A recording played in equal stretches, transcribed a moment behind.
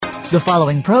The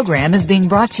following program is being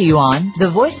brought to you on the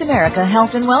Voice America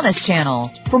Health and Wellness Channel.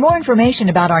 For more information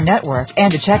about our network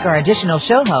and to check our additional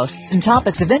show hosts and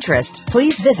topics of interest,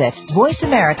 please visit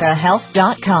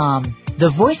voiceamericahealth.com. The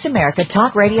Voice America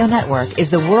Talk Radio Network is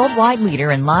the worldwide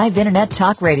leader in live Internet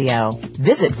talk radio.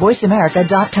 Visit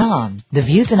voiceamerica.com. The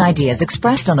views and ideas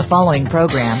expressed on the following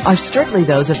program are strictly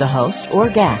those of the host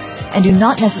or guests and do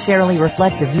not necessarily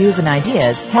reflect the views and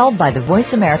ideas held by the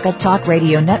Voice America Talk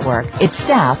Radio Network, its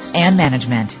staff, and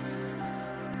management.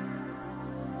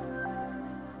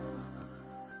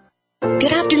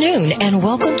 Good afternoon and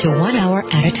welcome to 1 Hour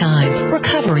at a Time.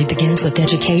 Recovery begins with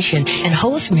education, and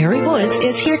host Mary Woods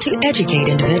is here to educate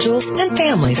individuals and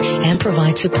families and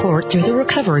provide support through the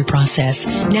recovery process.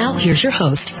 Now here's your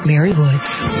host, Mary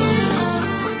Woods.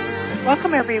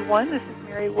 Welcome everyone. This is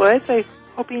Mary Woods. I'm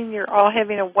hoping you're all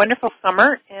having a wonderful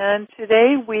summer, and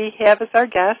today we have as our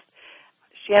guest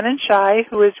Shannon Shy,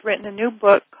 who has written a new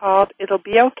book called It'll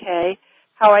Be Okay,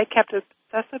 How I Kept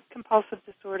Obsessive-compulsive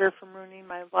Disorder from Ruining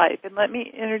My Life. And let me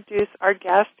introduce our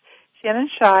guest. Shannon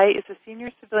Shy is a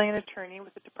senior civilian attorney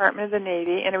with the Department of the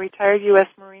Navy and a retired U.S.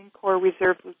 Marine Corps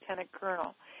Reserve Lieutenant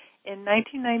Colonel. In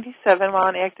 1997, while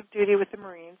on active duty with the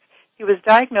Marines, he was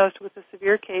diagnosed with a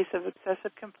severe case of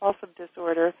obsessive-compulsive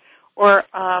disorder, or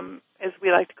as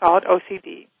we like to call it,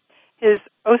 OCD. His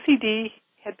OCD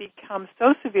had become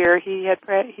so severe he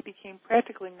became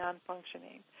practically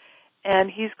non-functioning.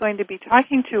 And he's going to be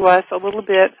talking to us a little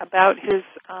bit about his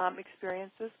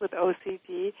experiences with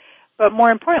OCD. But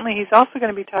more importantly, he's also going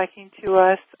to be talking to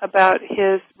us about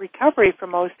his recovery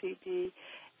from OCD.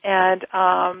 And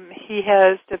he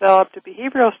has developed a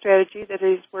behavioral strategy that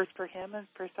has worked for him and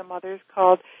for some others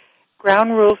called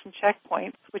ground rules and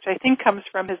checkpoints, which I think comes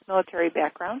from his military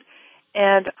background.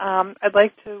 And I'd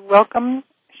like to welcome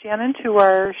Shannon to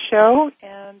our show.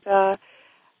 And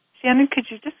Shannon, could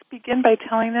you just begin by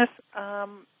telling us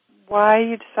why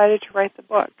you decided to write the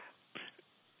book?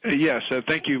 Yes,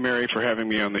 thank you, Mary, for having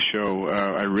me on the show.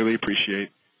 I really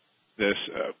appreciate this.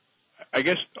 I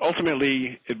guess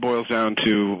ultimately it boils down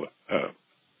to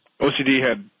OCD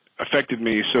had affected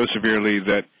me so severely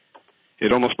that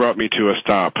it almost brought me to a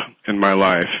stop in my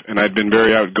life. And I'd been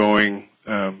very outgoing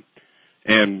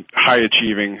and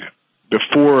high-achieving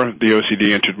before the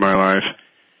OCD entered my life.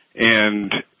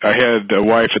 And I had a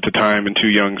wife at the time and 2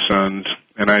 young sons,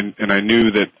 and I knew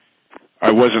that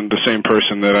I wasn't the same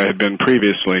person that I had been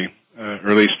previously,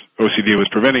 or at least OCD was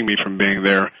preventing me from being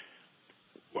there.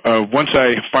 Once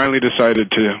I finally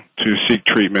decided to seek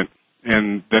treatment,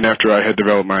 and then after I had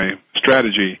developed my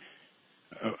strategy,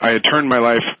 I had turned my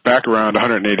life back around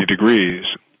 180 degrees,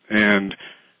 and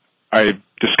I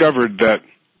discovered that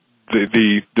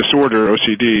the disorder,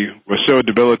 OCD, was so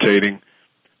debilitating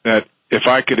that if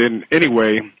I could in any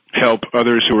way help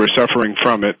others who are suffering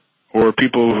from it, or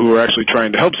people who are actually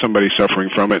trying to help somebody suffering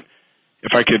from it,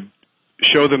 if I could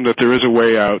show them that there is a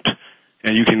way out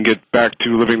and you can get back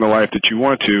to living the life that you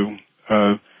want to,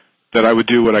 that I would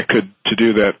do what I could to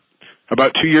do that.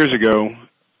 About 2 years ago,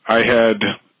 I had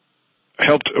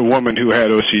helped a woman who had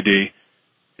OCD,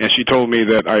 and she told me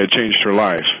that I had changed her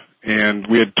life. And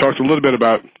we had talked a little bit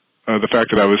about the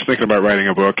fact that I was thinking about writing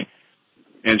a book,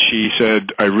 and she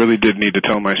said I really did need to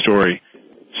tell my story.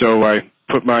 So I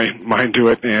put my mind to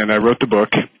it, and I wrote the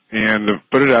book and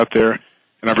put it out there,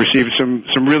 and I've received some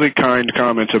really kind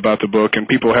comments about the book, and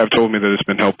people have told me that it's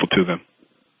been helpful to them.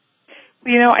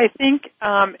 Well, you know, I think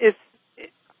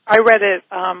I read it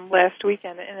last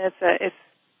weekend, and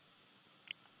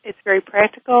it's very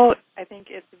practical. I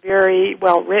think it's very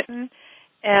well written.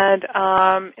 And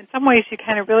in some ways, you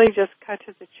kind of really just cut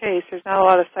to the chase. There's not a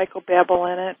lot of psychobabble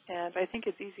in it, and I think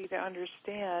it's easy to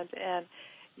understand. And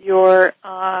your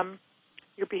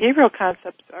behavioral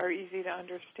concepts are easy to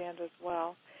understand as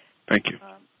well. Thank you.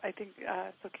 I think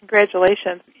so.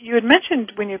 Congratulations. You had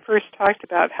mentioned when you first talked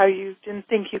about how you didn't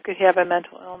think you could have a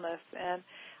mental illness, and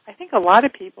I think a lot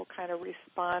of people kind of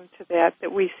respond to that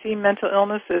we see mental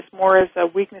illnesses more as a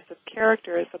weakness of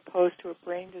character as opposed to a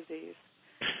brain disease.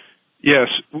 Yes,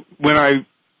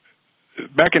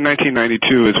 back in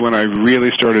 1992 is when I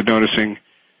really started noticing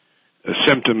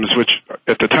symptoms, which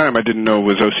at the time I didn't know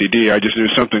was OCD. I just knew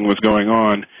something was going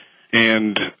on.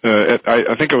 And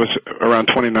I think I was around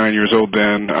 29 years old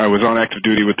then. I was on active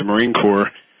duty with the Marine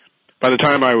Corps. By the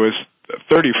time I was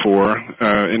 34,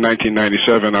 in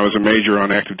 1997, I was a major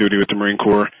on active duty with the Marine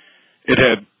Corps. It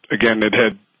had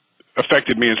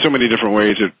affected me in so many different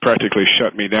ways, it practically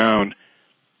shut me down.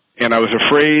 And I was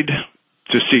afraid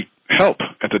to seek help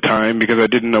at the time because I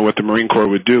didn't know what the Marine Corps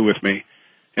would do with me.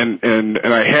 And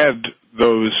I had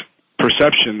those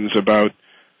perceptions about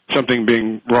something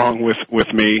being wrong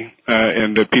with me,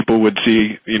 and that people would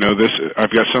see, this.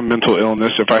 I've got some mental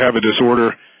illness. If I have a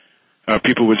disorder,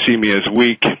 people would see me as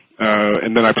weak.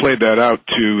 And then I played that out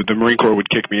to the Marine Corps would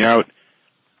kick me out.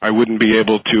 I wouldn't be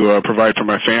able to provide for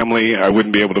my family. I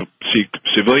wouldn't be able to seek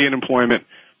civilian employment.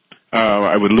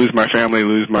 I would lose my family,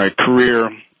 lose my career,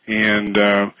 and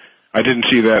I didn't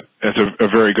see that as a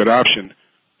very good option.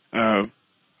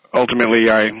 Ultimately,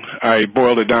 I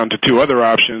boiled it down to two other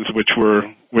options,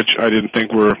 which I didn't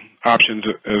think were options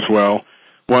as well.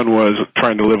 One was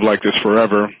trying to live like this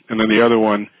forever, and then the other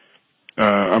one,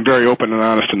 I'm very open and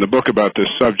honest in the book about this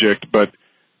subject, but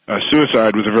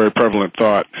suicide was a very prevalent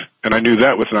thought, and I knew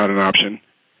that was not an option.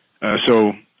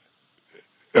 So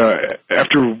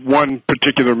after one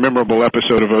particular memorable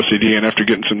episode of OCD and after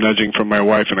getting some nudging from my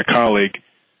wife and a colleague,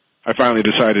 I finally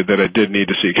decided that I did need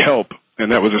to seek help,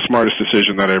 and that was the smartest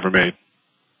decision that I ever made.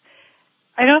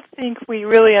 I don't think we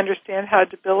really understand how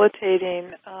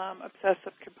debilitating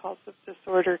obsessive-compulsive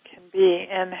disorder can be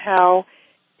and how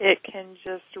it can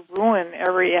just ruin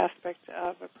every aspect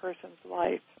of a person's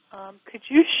life. Could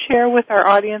you share with our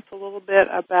audience a little bit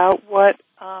about what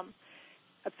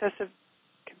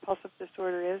obsessive-compulsive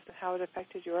disorder is and how it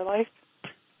affected your life?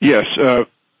 Yes.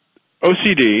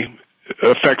 OCD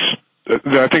affects,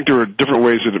 I think there are different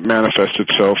ways that it manifests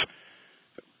itself.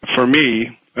 For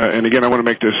me, and again, I want to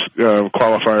make this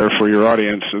qualifier for your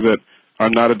audience, that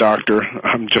I'm not a doctor.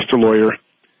 I'm just a lawyer.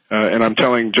 And I'm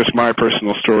telling just my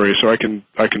personal story, so I can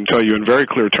tell you in very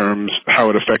clear terms how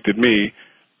it affected me,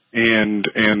 and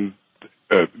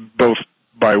both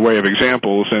by way of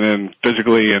examples, and then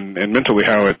physically and mentally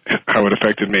how it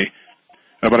affected me.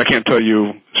 But I can't tell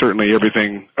you certainly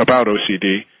everything about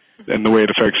OCD and the way it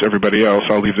affects everybody else.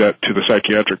 I'll leave that to the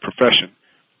psychiatric profession.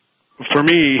 For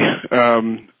me,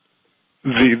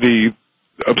 the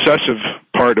obsessive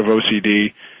part of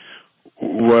OCD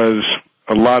was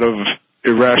a lot of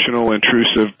irrational,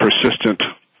 intrusive, persistent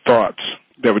thoughts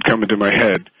that would come into my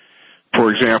head.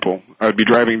 For example, I would be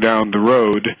driving down the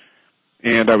road,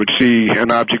 and I would see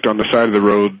an object on the side of the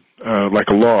road, like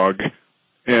a log,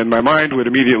 and my mind would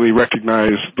immediately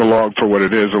recognize the log for what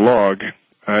it is, a log.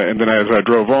 And then as I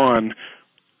drove on,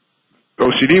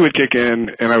 OCD would kick in,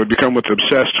 and I would become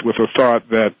obsessed with the thought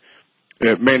that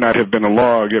it may not have been a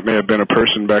log, it may have been a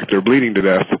person back there bleeding to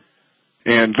death.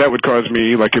 And that would cause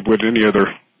me, like it would any other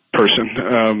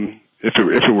person, if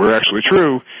it were actually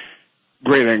true,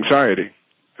 great anxiety.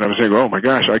 And I was saying, oh my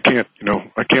gosh, I can't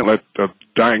let a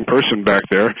dying person back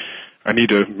there. I need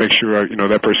to make sure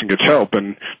that person gets help.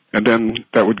 And then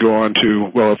that would go on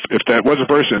to, well, if that was a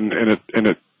person and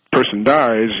a person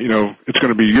dies, it's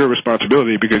going to be your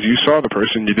responsibility because you saw the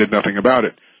person, you did nothing about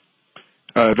it.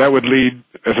 That would lead,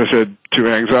 as I said,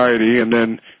 to anxiety, and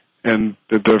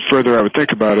the further I would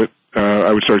think about it,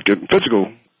 I would start getting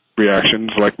physical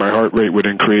reactions, like my heart rate would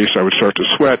increase, I would start to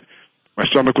sweat, my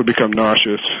stomach would become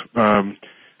nauseous,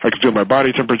 I could feel my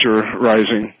body temperature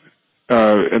rising,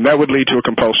 and that would lead to a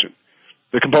compulsion.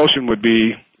 The compulsion would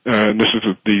be, and this is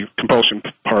the compulsion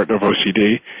part of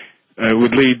OCD,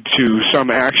 would lead to some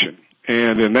action.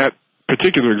 And in that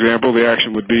particular example, the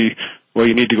action would be, well,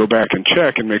 you need to go back and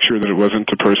check and make sure that it wasn't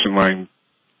the person lying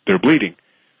there bleeding.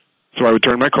 So I would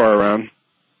turn my car around,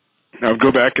 I would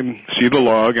go back and see the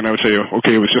log, and I would say,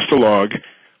 okay, it was just a log,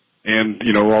 and,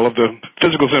 all of the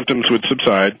physical symptoms would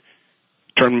subside,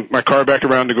 turn my car back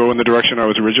around to go in the direction I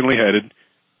was originally headed,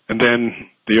 and then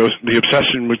the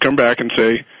obsession would come back and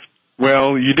say,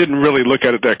 well, you didn't really look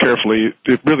at it that carefully.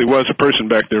 It really was a person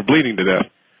back there bleeding to death.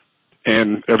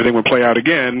 And everything would play out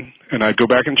again, and I'd go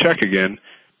back and check again,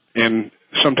 and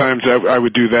sometimes I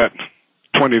would do that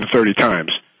 20 to 30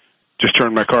 times, just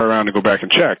turn my car around and go back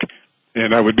and check.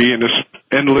 And I would be in this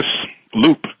endless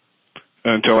loop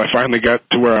until I finally got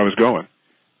to where I was going.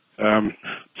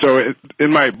 So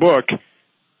in my book,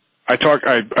 I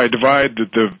divide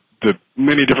the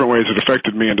many different ways it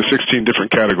affected me into 16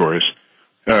 different categories,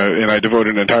 and I devote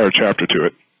an entire chapter to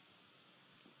it.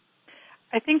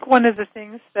 I think one of the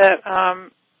things that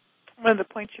one of the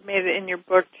points you made in your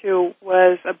book too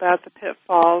was about the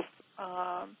pitfalls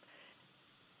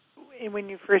when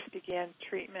you first began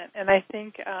treatment. And I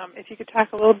think if you could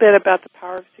talk a little bit about the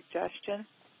power of suggestion.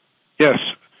 Yes.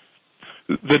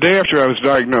 The day after I was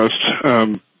diagnosed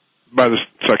by the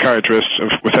psychiatrist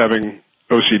with having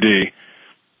OCD,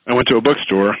 I went to a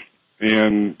bookstore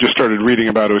and just started reading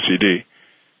about OCD.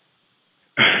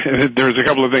 And there's a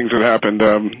couple of things that happened.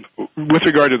 With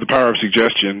regard to the power of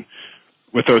suggestion,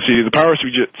 with OCD, the power of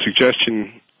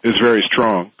suggestion is very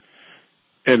strong.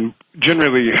 And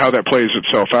generally how that plays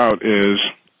itself out is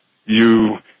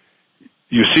you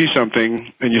see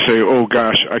something and you say, oh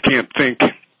gosh, I can't think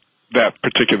that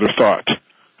particular thought.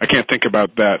 I can't think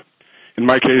about that. In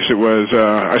my case, it was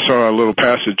I saw a little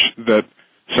passage that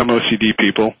some OCD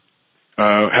people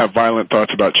have violent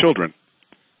thoughts about children.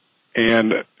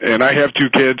 And I have 2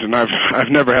 kids, and I've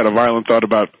never had a violent thought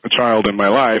about a child in my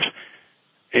life.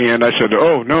 And I said,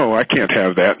 oh, no, I can't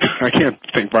have that. I can't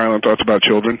think violent thoughts about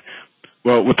children.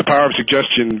 Well, with the power of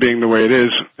suggestion being the way it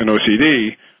is in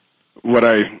OCD, what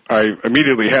I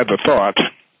immediately had the thought,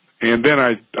 and then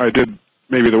I did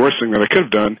maybe the worst thing that I could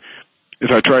have done,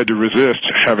 is I tried to resist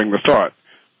having the thought.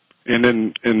 And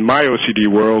in my OCD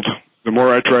world, the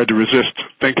more I tried to resist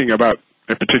thinking about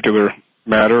a particular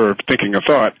matter or thinking a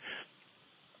thought,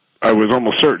 I was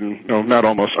almost certain, no, not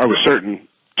almost, I was certain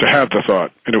to have the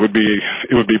thought. And it would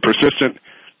be persistent,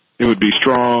 it would be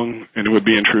strong, and it would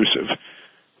be intrusive.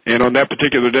 And on that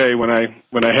particular day, when I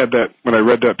read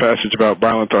that passage about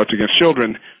violent thoughts against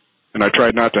children, and I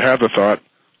tried not to have the thought,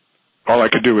 all I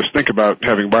could do was think about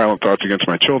having violent thoughts against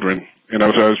my children. And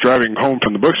as I was driving home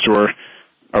from the bookstore,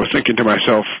 I was thinking to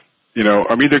myself,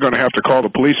 I'm either going to have to call the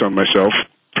police on myself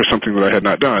for something that I had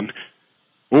not done,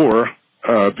 or,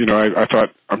 I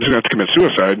thought I'm just going to have to commit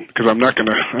suicide because I'm not going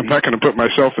to put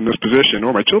myself in this position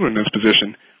or my children in this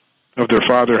position of their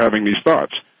father having these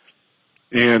thoughts.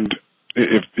 And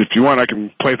if you want, I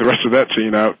can play the rest of that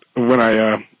scene out. When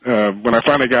I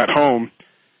finally got home,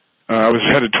 I was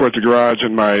headed towards the garage,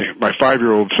 and my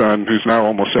 5-year-old son, who's now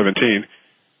almost 17,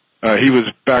 he was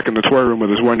back in the toy room with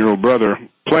his 1-year-old brother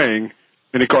playing,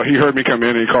 and he heard me come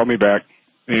in, and he called me back,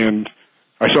 and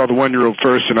I saw the 1-year-old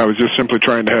first, and I was just simply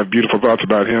trying to have beautiful thoughts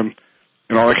about him,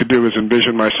 and all I could do was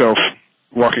envision myself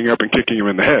walking up and kicking him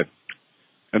in the head.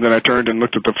 And then I turned and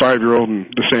looked at the 5-year-old,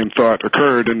 and the same thought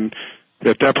occurred, and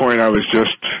at that point I was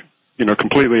just,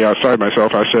 completely outside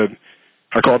myself.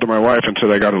 I called to my wife and said,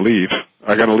 I got to leave.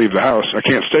 I got to leave the house. I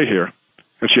can't stay here.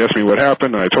 And she asked me what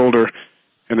happened, and I told her,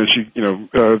 and then she,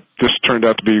 this turned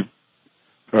out to be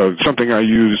something I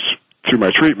used through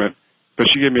my treatment, but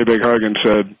she gave me a big hug and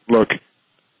said, look,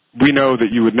 we know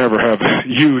that you would never have,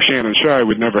 Shannon Shy,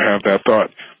 would never have that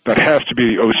thought. That has to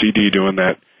be the OCD doing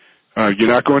that. You're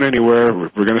not going anywhere.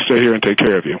 We're going to stay here and take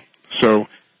care of you. So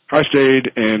I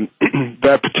stayed, and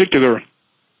that particular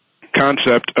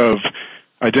concept of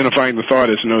identifying the thought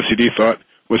as an OCD thought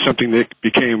was something that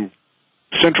became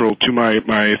central to my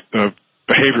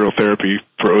behavioral therapy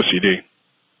for OCD.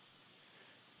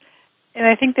 And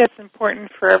I think that's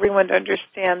important for everyone to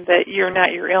understand that you're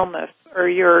not your illness or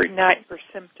you're not your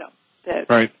symptom. That's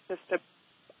right. Just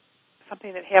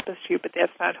something that happens to you, but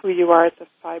that's not who you are. It's a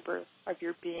fiber of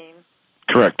your being.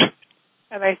 Correct.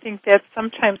 And I think that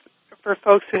sometimes for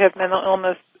folks who have mental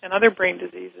illness and other brain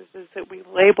diseases is that we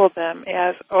label them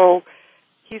as, oh,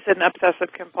 he's an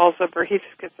obsessive-compulsive, or he's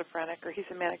schizophrenic, or he's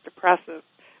a manic-depressive,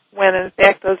 when in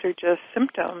fact those are just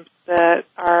symptoms that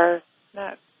are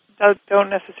don't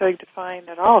necessarily define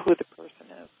at all who the person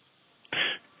is.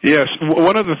 Yes,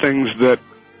 one of the things that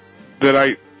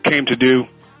I came to do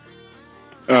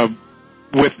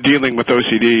with dealing with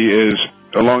OCD is,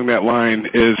 along that line,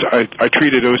 is I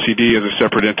treated OCD as a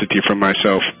separate entity from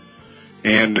myself.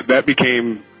 And that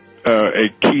became a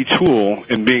key tool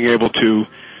in being able to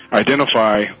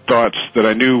identify thoughts that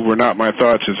I knew were not my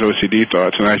thoughts as OCD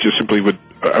thoughts, and I just simply would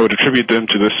attribute them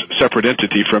to this separate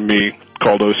entity from me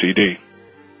called OCD.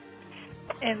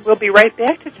 And we'll be right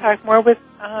back to talk more with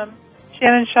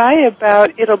Shannon Shy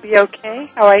about It'll Be Okay,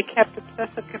 how I kept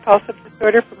obsessive-compulsive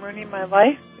disorder from ruining my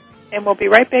life. And we'll be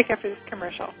right back after this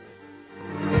commercial.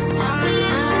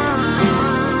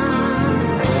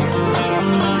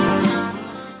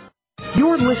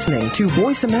 You're listening to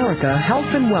Voice America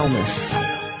Health and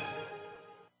Wellness.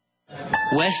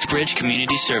 Westbridge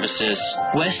Community Services.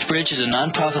 Westbridge is a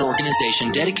nonprofit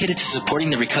organization dedicated to supporting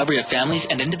the recovery of families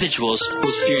and individuals who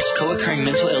experience co-occurring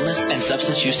mental illness and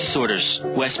substance use disorders.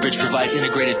 Westbridge provides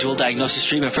integrated dual diagnosis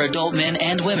treatment for adult men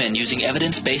and women using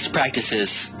evidence-based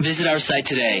practices. Visit our site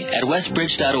today at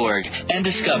westbridge.org and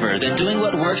discover that doing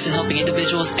what works in helping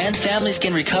individuals and families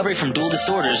gain recovery from dual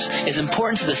disorders is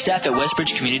important to the staff at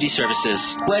Westbridge Community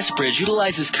Services. Westbridge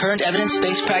utilizes current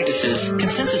evidence-based practices,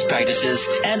 consensus practices,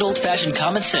 and old-fashioned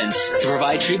common sense to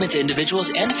provide treatment to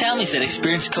individuals and families that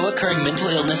experience co-occurring mental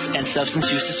illness and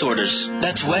substance use disorders.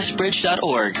 That's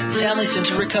westbridge.org, Family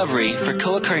Center Recovery for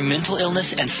co-occurring mental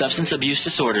illness and substance abuse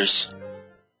disorders.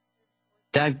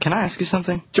 Dad, can I ask you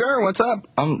something? Sure, what's up?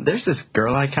 There's this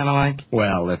girl I kind of like.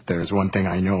 Well, if there's one thing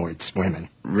I know, it's women.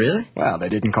 Really? Well, they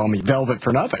didn't call me Velvet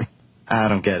for nothing. I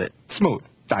don't get it. Smooth.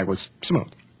 I was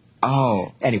smooth.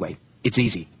 Oh. Anyway, it's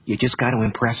easy. You just got to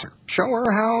impress her. Show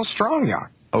her how strong you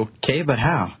are. Okay, but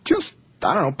how? Just,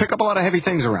 I don't know, pick up a lot of heavy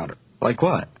things around her. Like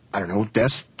what? I don't know,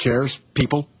 desks, chairs,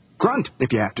 people. Grunt,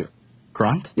 if you have to.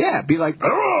 Grunt? Yeah, be like,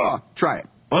 ugh. Try it.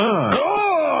 Ugh.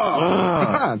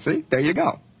 Ugh. See, there you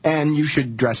go. And you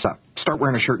should dress up. Start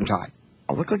wearing a shirt and tie.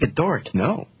 I'll look like a dork.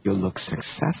 No, you'll look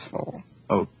successful.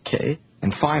 Okay.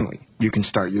 And finally, you can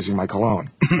start using my cologne.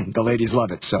 The ladies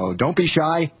love it, so don't be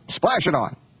shy. Splash it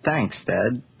on. Thanks,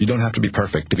 Dad. You don't have to be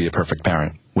perfect to be a perfect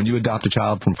parent. When you adopt a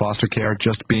child from foster care,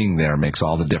 just being there makes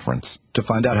all the difference. To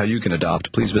find out how you can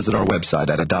adopt, please visit our website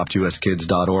at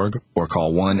adoptuskids.org or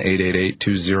call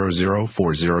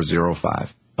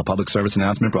 1-888-200-4005. A public service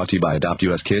announcement brought to you by Adopt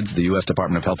U.S. Kids, the U.S.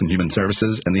 Department of Health and Human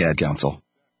Services, and the Ad Council.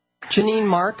 Janine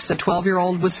Marks, a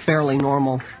 12-year-old, was fairly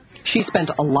normal. She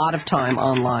spent a lot of time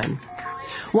online.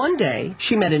 One day,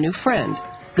 she met a new friend.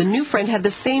 The new friend had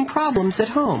the same problems at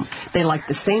home. They liked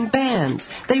the same bands.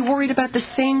 They worried about the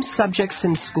same subjects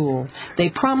in school. They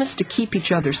promised to keep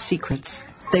each other's secrets.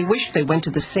 They wished they went to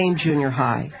the same junior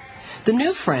high. The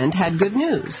new friend had good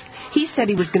news. He said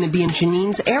he was going to be in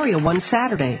Janine's area one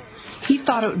Saturday. He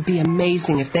thought it would be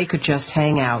amazing if they could just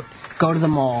hang out, go to the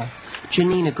mall.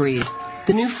 Janine agreed.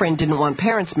 The new friend didn't want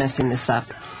parents messing this up.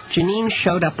 Janine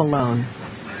showed up alone.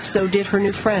 So did her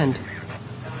new friend,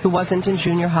 who wasn't in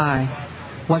junior high,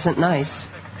 wasn't nice,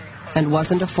 and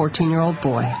wasn't a 14-year-old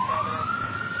boy.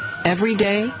 Every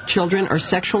day, children are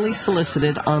sexually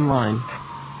solicited online.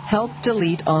 Help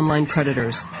delete online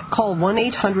predators. Call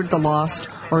 1-800-THE-LOST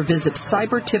or visit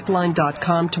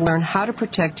cybertipline.com to learn how to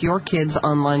protect your kids'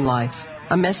 online life.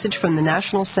 A message from the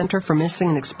National Center for Missing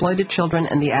and Exploited Children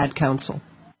and the Ad Council.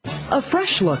 A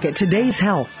fresh look at today's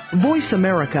health. Voice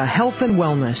America Health and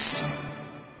Wellness.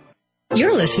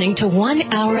 You're listening to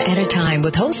 1 Hour at a Time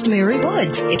with host Mary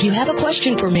Woods. If you have a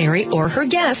question for Mary or her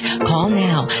guest, call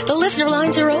now. The listener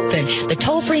lines are open. The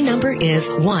toll-free number is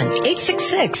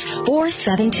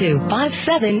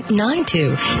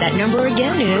 1-866-472-5792. That number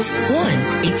again is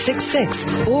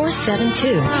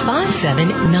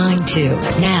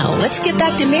 1-866-472-5792. Now, let's get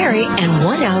back to Mary and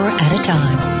 1 Hour at a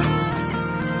Time.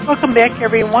 Welcome back,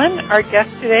 everyone. Our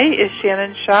guest today is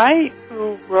Shannon Shy,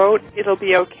 who wrote It'll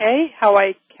Be Okay, How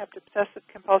I Kept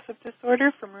Obsessive-Compulsive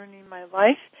Disorder from Ruining My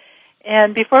Life.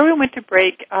 And before we went to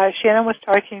break, Shannon was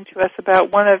talking to us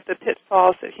about one of the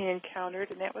pitfalls that he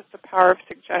encountered, and that was the power of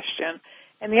suggestion.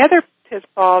 And the other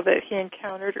pitfall that he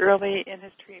encountered early in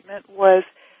his treatment was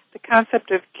the concept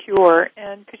of cure.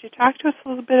 And could you talk to us a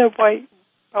little bit about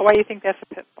why you think that's a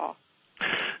pitfall?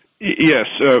 Yes.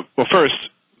 Well,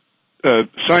 first,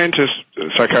 scientists,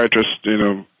 psychiatrists,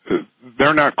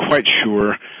 they're not quite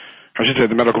sure. I should say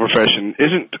the medical profession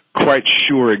isn't quite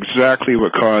sure exactly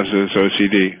what causes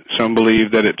OCD. Some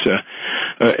believe that it's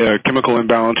a chemical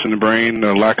imbalance in the brain,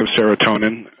 a lack of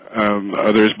serotonin.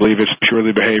 Others believe it's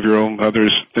purely behavioral.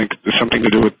 Others think there's something to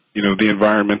do with, the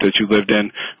environment that you lived in,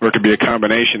 or it could be a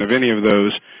combination of any of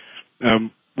those.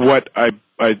 What I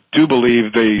do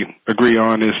believe they agree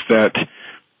on is that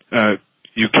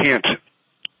you can't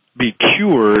be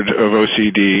cured of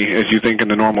OCD as you think in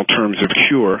the normal terms of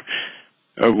cure.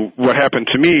 What happened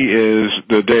to me is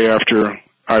the day after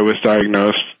I was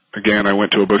diagnosed, again, I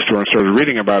went to a bookstore and started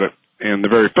reading about it, and the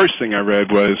very first thing I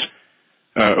read was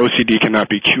OCD cannot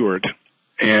be cured,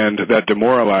 and that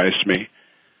demoralized me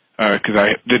because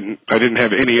I didn't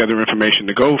have any other information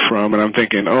to go from, and I'm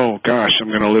thinking, oh gosh, I'm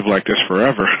going to live like this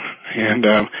forever, and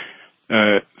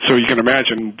so you can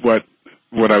imagine what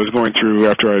I was going through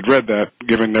after I'd read that,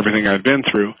 given everything I'd been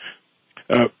through.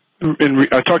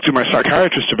 I talked to my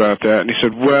psychiatrist about that, and he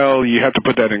said, well, you have to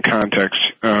put that in context.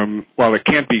 While it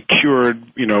can't be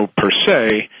cured, per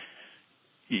se,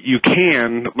 you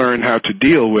can learn how to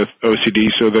deal with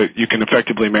OCD so that you can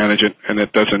effectively manage it and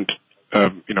it doesn't,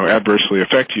 adversely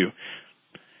affect you.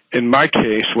 In my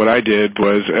case, what I did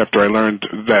was, after I learned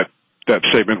that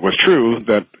statement was true,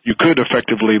 that you could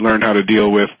effectively learn how to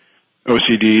deal with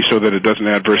OCD so that it doesn't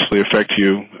adversely affect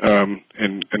you, and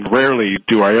rarely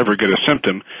do I ever get a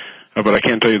symptom, but I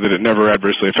can tell you that it never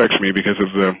adversely affects me because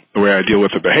of the way I deal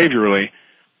with it behaviorally.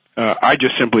 I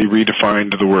just simply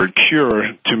redefined the word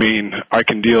cure to mean I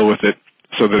can deal with it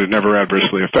so that it never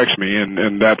adversely affects me,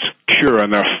 and that's cure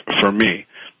enough for me.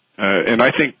 And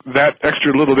I think that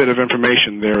extra little bit of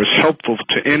information there is helpful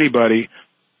to anybody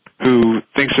who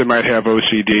thinks they might have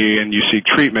OCD and you seek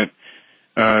treatment.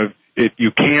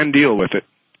 You can deal with it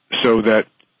so that,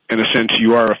 in a sense,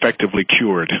 you are effectively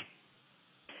cured.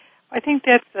 I think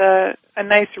that's a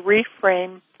nice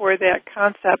reframe for that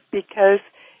concept, because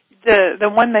the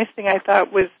one nice thing I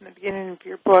thought was in the beginning of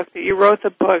your book, that you wrote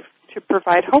the book to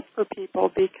provide hope for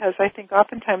people, because I think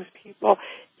oftentimes people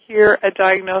hear a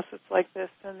diagnosis like this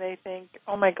and they think,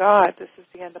 oh my God, this is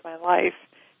the end of my life,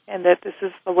 and that this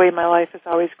is the way my life is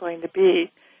always going to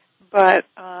be. But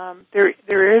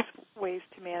there is ways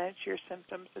to manage your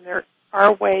symptoms, and there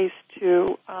are ways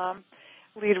to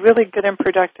lead really good and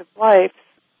productive lives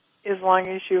as long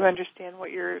as you understand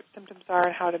what your symptoms are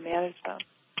and how to manage them.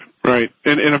 Right.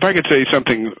 And if I could say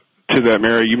something to that,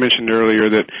 Mary, you mentioned earlier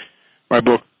that my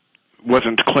book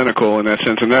wasn't clinical in that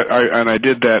sense, and I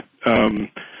did that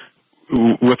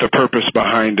with a purpose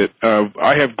behind it.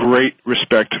 I have great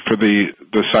respect for the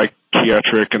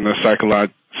psychiatric and the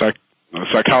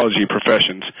psychology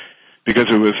professions, because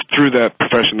it was through that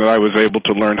profession that I was able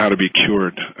to learn how to be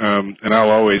cured. And I'll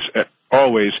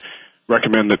always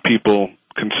recommend that people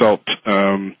consult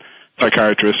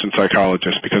psychiatrists and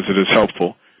psychologists because it is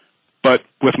helpful. But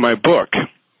with my book,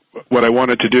 what I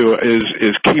wanted to do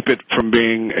is keep it from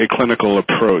being a clinical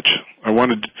approach.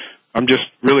 I'm just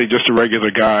a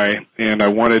regular guy, and I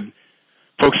wanted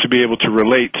folks to be able to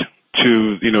relate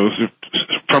to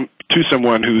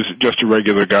someone who's just a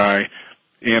regular guy.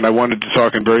 And I wanted to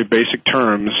talk in very basic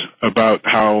terms about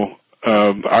how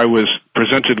I was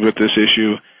presented with this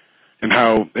issue, and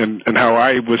how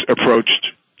I was approached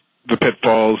the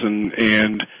pitfalls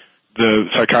and the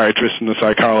psychiatrist and the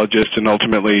psychologist, and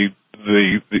ultimately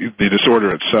the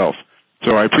disorder itself.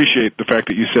 So I appreciate the fact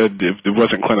that you said it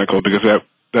wasn't clinical, because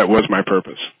that was my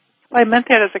purpose. Well, I meant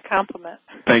that as a compliment.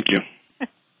 Thank you.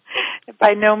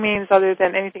 By no means other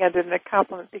than anything other than a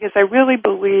compliment, because I really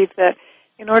believe that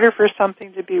in order for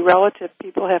something to be relative,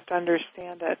 people have to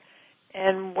understand it.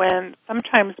 And when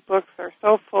sometimes books are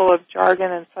so full of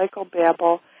jargon and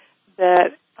psychobabble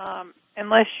that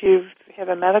unless you have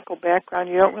a medical background,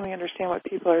 you don't really understand what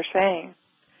people are saying.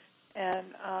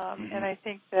 And I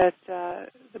think that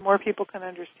the more people can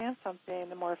understand something,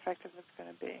 the more effective it's going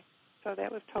to be. So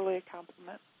that was totally a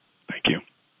compliment. Thank you.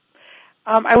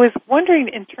 I was wondering,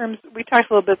 in terms, we talked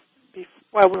a little bit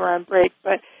while we were on break,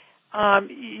 but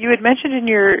you had mentioned in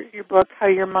your book how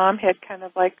your mom had kind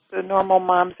of like the normal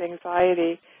mom's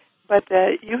anxiety, but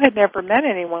that you had never met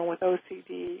anyone with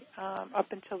OCD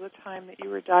up until the time that you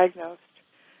were diagnosed.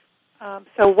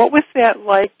 So what was that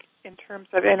like in terms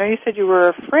of, I know you said you were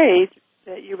afraid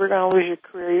that you were going to lose your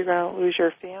career, you were going to lose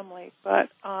your family, but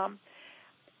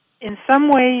in some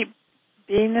way,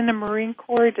 being in the Marine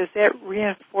Corps, does that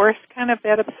reinforce kind of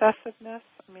that obsessiveness?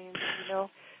 I mean,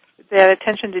 that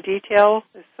attention to detail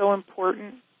is so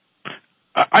important.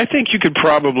 I think you could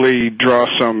probably draw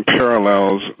some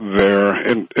parallels there.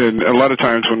 And a lot of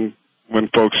times when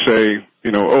folks say,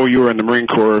 oh, you were in the Marine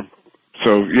Corps,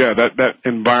 so yeah, that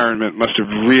environment must have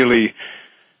really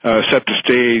set the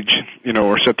stage,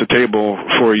 or set the table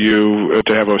for you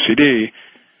to have OCD.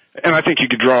 And I think you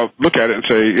could look at it and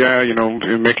say, yeah,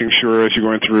 making sure as you're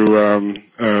going through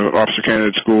officer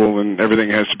candidate school and everything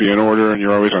has to be in order and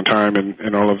you're always on time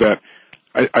and all of that.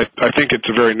 I think it's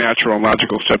a very natural and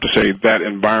logical step to say that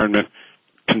environment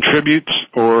contributes,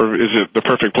 or is it the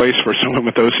perfect place for someone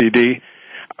with OCD?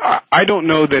 I don't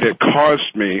know that it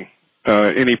caused me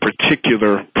any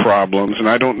particular problems, and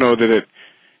I don't know that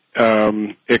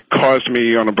it caused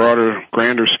me on a broader,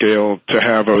 grander scale to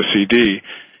have OCD.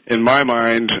 In my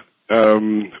mind,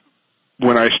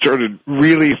 when I started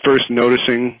really first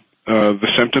noticing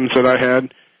the symptoms that I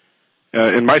had,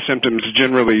 and my symptoms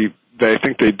generally, I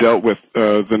think they dealt with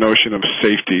the notion of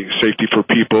safety for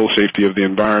people, safety of the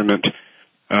environment,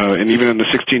 and even in the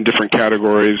 16 different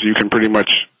categories, you can pretty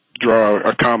much draw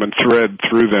a common thread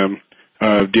through them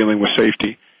dealing with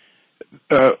safety.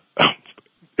 That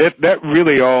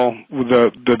really all,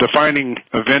 the defining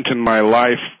event in my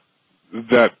life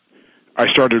that I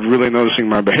started really noticing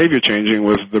my behavior changing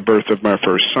was the birth of my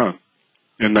first son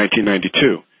in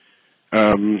 1992.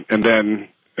 And then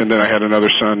I had another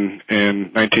son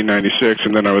in 1996,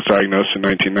 and then I was diagnosed in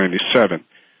 1997.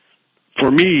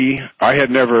 For me, I had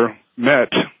never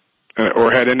met or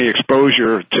had any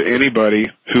exposure to anybody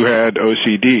who had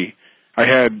OCD. I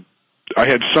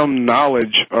had some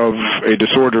knowledge of a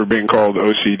disorder being called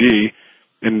OCD,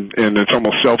 and it's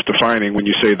almost self-defining when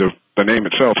you say the name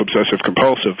itself,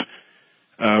 obsessive-compulsive.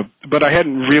 But I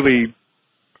hadn't really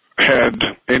had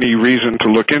any reason to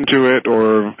look into it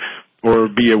or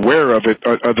be aware of it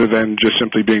other than just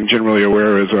simply being generally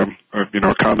aware as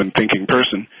a common thinking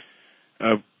person.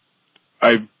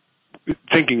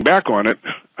 Thinking back on it,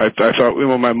 I thought,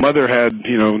 well, my mother had,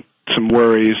 some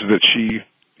worries that she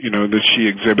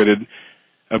exhibited,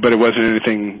 but it wasn't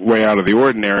anything way out of the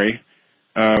ordinary.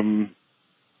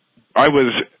 I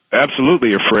was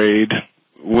absolutely afraid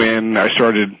when I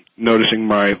started noticing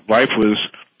my life was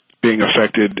being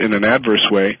affected in an adverse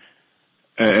way.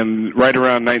 And right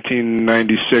around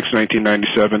 1996,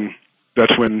 1997,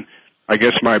 that's when I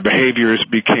guess my behaviors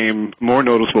became more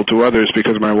noticeable to others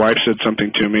because my wife said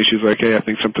something to me. She's like, hey, I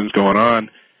think something's going on.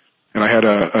 And I had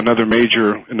another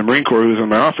major in the Marine Corps who was in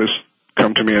my office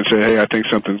come to me and say, hey, I think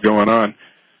something's going on.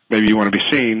 Maybe you want to be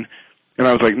seen. And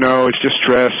I was like, no, it's just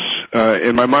stress.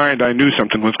 In my mind, I knew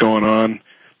something was going on,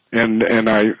 and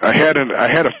I had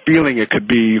a feeling it could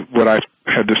be what I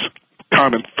had this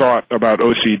common thought about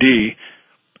OCD,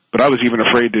 but I was even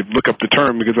afraid to look up the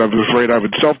term because I was afraid I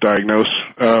would self-diagnose.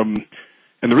 And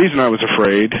the reason I was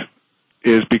afraid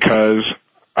is because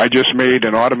I just made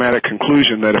an automatic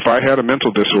conclusion that if I had a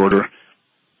mental disorder,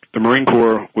 the Marine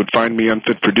Corps would find me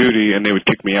unfit for duty and they would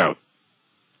kick me out.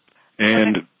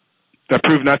 And that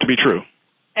proved not to be true.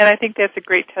 And I think that's a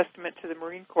great testament to the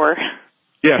Marine Corps.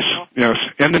 Yes, yes.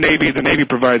 And the Navy. The Navy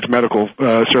provides medical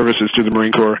services to the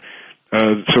Marine Corps.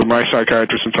 So my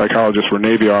psychiatrists and psychologists were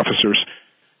Navy officers.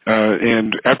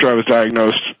 And after I was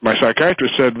diagnosed, my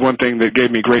psychiatrist said one thing that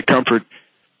gave me great comfort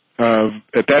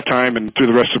at that time and through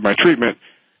the rest of my treatment.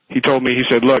 He told me, he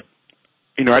said, look,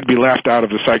 I'd be laughed out of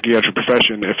the psychiatric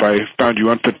profession if I found you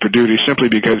unfit for duty simply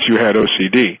because you had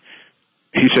OCD.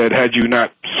 He said, had you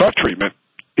not sought treatment,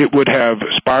 it would have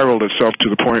spiraled itself to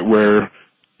the point where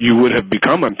you would have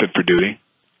become unfit for duty.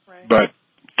 Right. But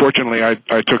fortunately, I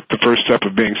took the first step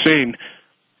of being seen,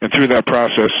 and through that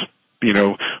process,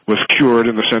 was cured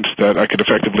in the sense that I could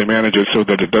effectively manage it so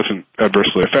that it doesn't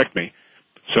adversely affect me.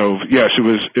 So, yes,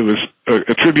 it was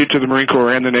a tribute to the Marine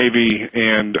Corps and the Navy,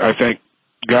 and I thank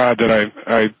God that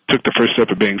I took the first step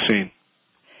of being seen.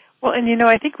 Well, and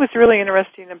I think what's really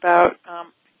interesting about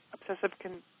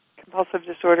obsessive-compulsive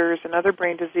disorders and other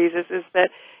brain diseases is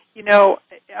that,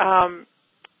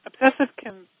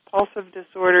 obsessive-compulsive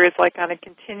disorder is like on a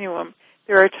continuum.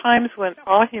 There are times when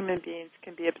all human beings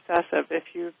can be obsessive. If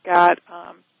you've got,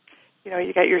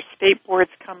 you got your state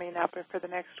boards coming up, and for the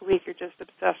next week you're just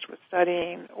obsessed with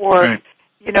studying, or right.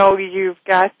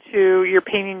 You're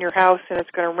painting your house and it's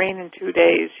going to rain in 2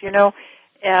 days.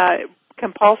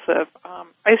 Compulsive.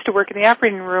 I used to work in the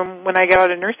operating room when I got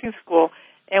out of nursing school,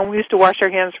 and we used to wash our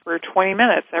hands for 20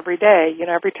 minutes every day.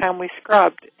 Every time we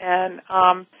scrubbed, and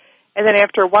then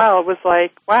after a while it was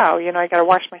like, wow, I got to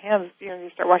wash my hands. You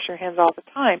start washing your hands all the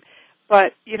time,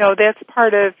 but that's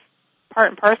part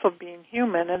and parcel of being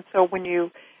human. And so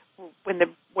when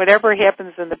whatever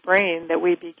happens in the brain, that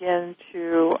we begin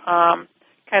to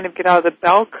kind of get out of the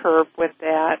bell curve with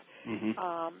that. Mm-hmm.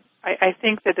 I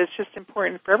think that it's just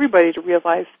important for everybody to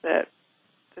realize that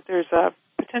there's a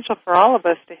potential for all of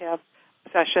us to have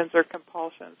obsessions or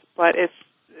compulsions, but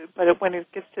when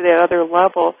it gets to that other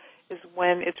level is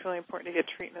when it's really important to get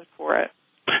treatment for it.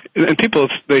 And people,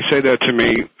 they say that to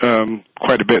me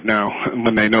quite a bit now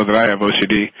when they know that I have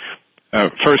OCD.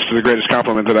 First, the greatest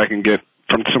compliment that I can get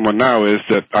from someone now is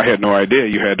that I had no idea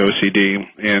you had OCD,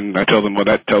 and I tell them, well,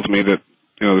 that tells me that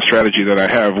the strategy that I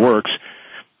have works.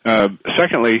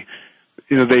 Secondly,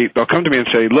 they'll come to me and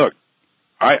say, look,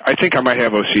 I think I might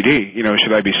have OCD.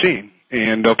 Should I be seen?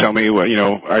 And they'll tell me, well,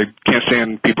 I can't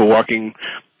stand people walking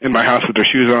in my house with their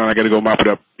shoes on. I got to go mop it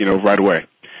up, right away.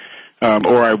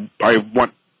 Or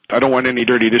I don't want any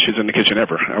dirty dishes in the kitchen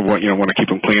ever. I want to keep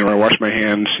them clean. Or I wash my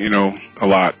hands, a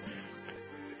lot.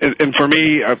 And for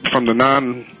me, from the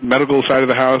non-medical side of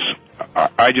the house,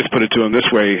 I just put it to them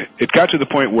this way. It got to the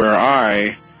point where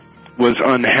I was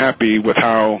unhappy with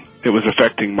how it was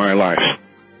affecting my life.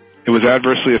 It was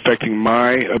adversely affecting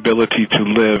my ability to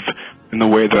live in the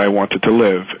way that I wanted to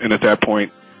live. And at that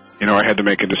point, I had to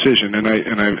make a decision, and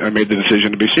I made the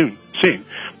decision to be seen.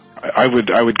 I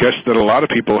would guess that a lot of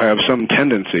people have some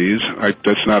tendencies.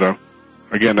 That's not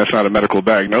a medical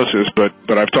diagnosis, but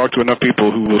I've talked to enough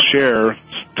people who will share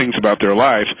things about their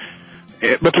lives,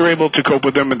 but they're able to cope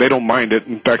with them, and they don't mind it.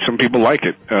 In fact, some people like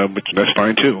it, which that's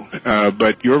fine too.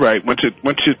 But you're right. Once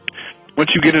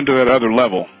you get into that other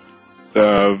level,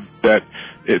 that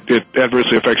it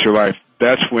adversely affects your life,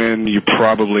 that's when you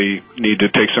probably need to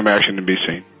take some action and be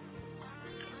seen.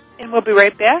 And we'll be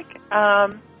right back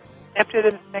after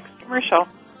the next commercial.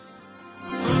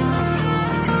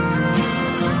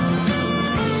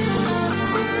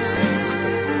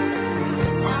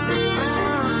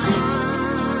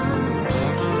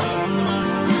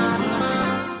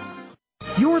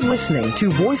 You're listening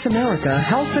to Voice America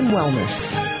Health and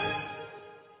Wellness.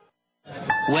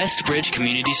 Westbridge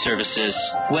Community Services.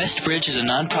 Westbridge is a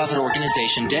nonprofit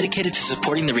organization dedicated to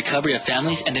supporting the recovery of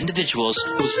families and individuals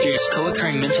who experience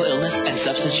co-occurring mental illness and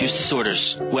substance use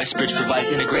disorders. Westbridge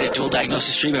provides integrated dual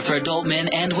diagnosis treatment for adult men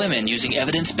and women using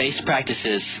evidence-based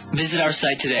practices. Visit our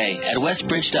site today at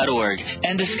westbridge.org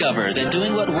and discover that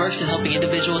doing what works in helping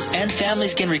individuals and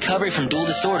families gain recovery from dual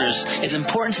disorders is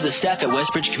important to the staff at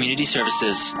Westbridge Community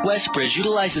Services. Westbridge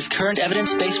utilizes current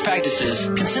evidence-based practices,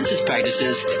 consensus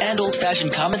practices, and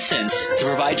old-fashioned common sense to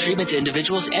provide treatment to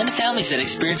individuals and families that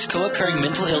experience co-occurring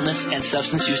mental illness and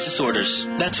substance use disorders.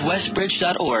 That's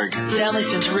westbridge.org, Family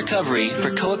Center Recovery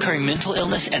for co-occurring mental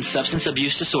illness and substance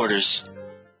abuse disorders.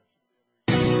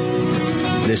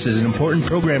 This is an important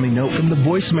programming note from the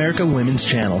Voice America Women's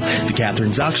Channel. The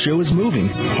Catherine Zox Show is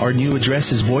moving. Our new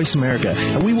address is Voice America,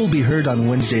 and we will be heard on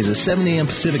Wednesdays at 7 a.m.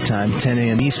 Pacific Time, 10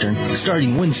 a.m. Eastern,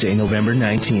 starting Wednesday, November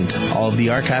 19th. All of the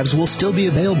archives will still be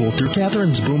available through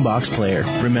Catherine's Boombox player.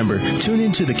 Remember, tune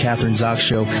into the Catherine Zox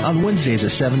Show on Wednesdays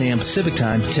at 7 a.m. Pacific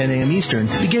Time, 10 a.m. Eastern,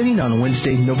 beginning on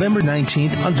Wednesday, November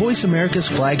 19th on Voice America's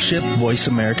flagship Voice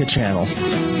America channel.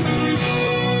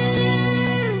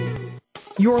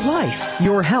 Your life,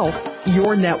 your health,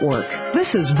 your network.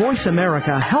 This is Voice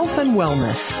America Health and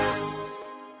Wellness.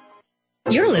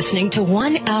 You're listening to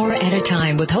 1 Hour at a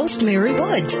Time with host Mary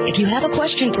Woods. If you have a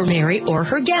question for Mary or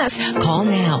her guest, call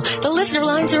now. The listener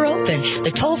lines are open. The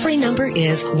toll-free number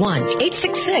is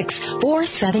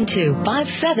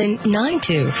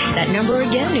 1-866-472-5792. That number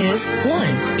again is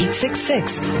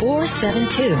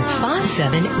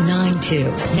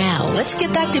 1-866-472-5792. Now, let's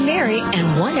get back to Mary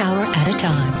and 1 Hour at a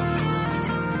Time.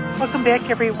 Welcome back,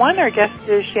 everyone. Our guest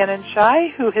is Shannon Shy,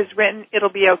 who has written It'll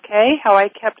Be Okay, How I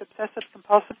Kept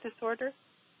Obsessive-Compulsive Disorder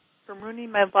from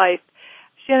Ruining My Life.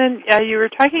 Shannon, you were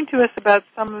talking to us about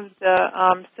some of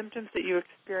the symptoms that you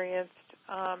experienced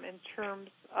in terms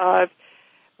of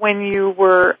when you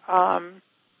were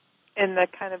in the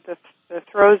kind of the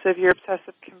throes of your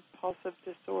obsessive-compulsive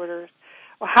disorders.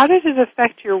 Well, how did it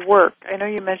affect your work? I know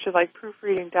you mentioned like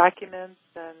proofreading documents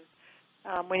and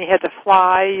when you had to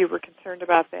fly, you were concerned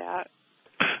about that.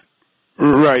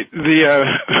 Right.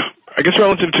 I guess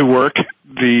relative to work,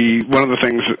 one of the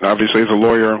things, obviously, as a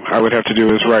lawyer, I would have to do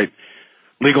is write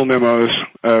legal memos,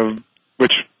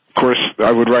 which, of course,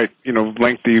 I would write,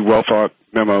 lengthy, well-thought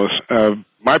memos.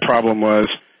 My problem was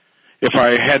if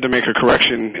I had to make a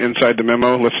correction inside the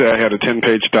memo, let's say I had a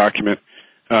 10-page document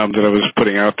that I was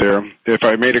putting out there. If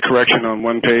I made a correction on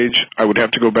one page, I would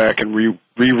have to go back and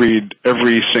reread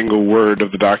every single word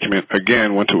of the document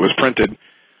again once it was printed,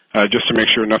 just to make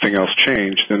sure nothing else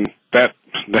changed. And that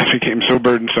became so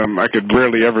burdensome, I could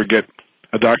rarely ever get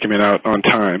a document out on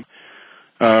time.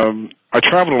 I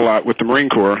traveled a lot with the Marine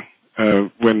Corps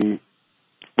when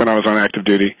I was on active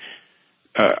duty.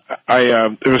 There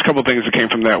was a couple of things that came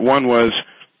from that. One was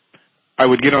I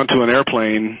would get onto an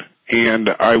airplane and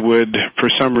I would, for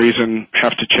some reason,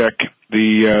 have to check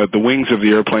the wings of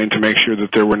the airplane to make sure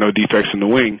that there were no defects in the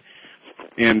wing.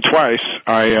 And twice,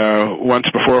 once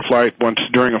before a flight, once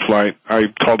during a flight, I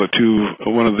called it to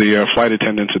one of the flight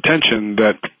attendants' attention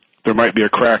that there might be a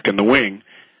crack in the wing.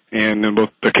 And in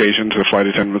both occasions, the flight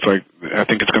attendant was like, "I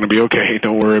think it's going to be okay.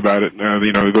 Don't worry about it.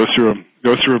 It goes through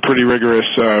a pretty rigorous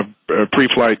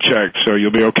pre-flight check, so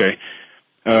you'll be okay."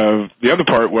 The other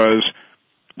part was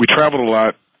we traveled a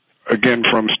lot. Again,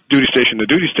 from duty station to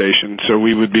duty station, so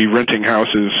we would be renting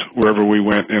houses wherever we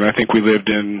went, and I think we lived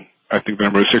in, the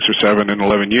number was 6 or 7 in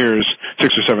 11 years,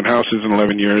 6 or 7 houses in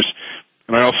 11 years,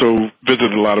 and I also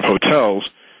visited a lot of hotels.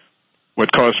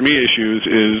 What caused me issues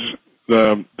is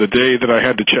the day that I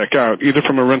had to check out, either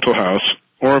from a rental house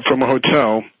or from a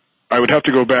hotel, I would have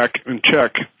to go back and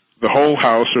check the whole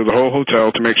house or the whole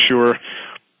hotel to make sure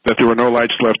that there were no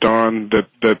lights left on, that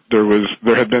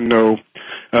there had been no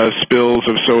spills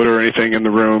of soda or anything in the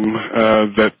room,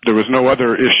 that there was no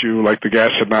other issue like the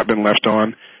gas had not been left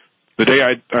on. The day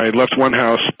I left one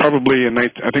house, probably I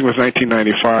think it was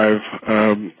 1995,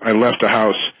 I left a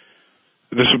house.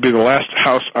 This would be the last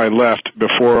house I left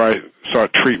before I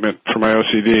sought treatment for my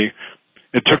OCD.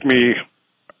 It took me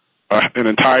an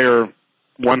entire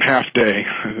 1/2 day,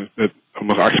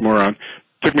 almost oxymoron, it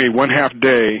took me 1/2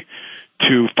 day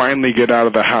to finally get out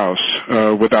of the house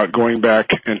without going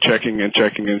back and checking and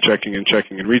checking and checking and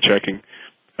checking and rechecking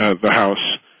the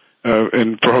house.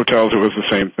 And for hotels, it was the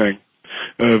same thing.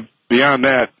 Beyond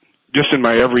that, just in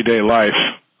my everyday life,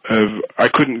 I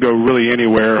couldn't go really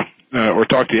anywhere or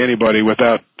talk to anybody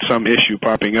without some issue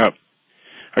popping up.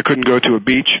 I couldn't go to a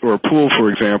beach or a pool, for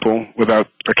example, without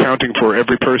accounting for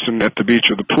every person at the beach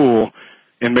or the pool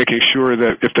and making sure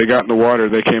that if they got in the water,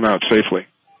 they came out safely.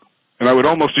 And I would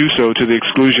almost do so to the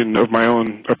exclusion of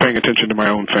paying attention to my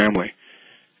own family.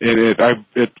 At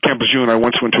Camp Lejeune, I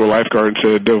once went to a lifeguard and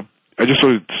said, I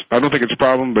don't think it's a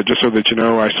problem, but just so that you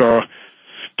know, I saw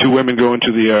 2 women go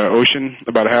into the ocean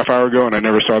about a half hour ago, and I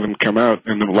never saw them come out.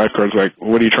 And the lifeguard's like,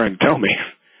 well, what are you trying to tell me?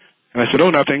 And I said,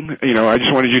 oh, nothing. I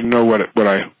just wanted you to know what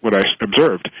I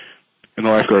observed. And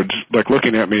the lifeguard's like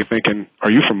looking at me thinking,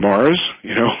 are you from Mars?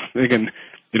 Thinking,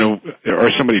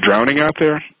 or somebody drowning out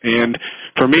there? And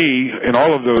for me, in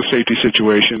all of those safety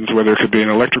situations, whether it could be an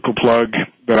electrical plug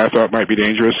that I thought might be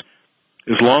dangerous,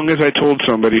 as long as I told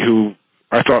somebody who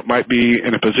I thought might be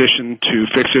in a position to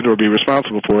fix it or be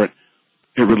responsible for it,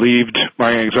 it relieved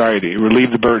my anxiety. It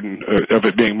relieved the burden of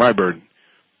it being my burden.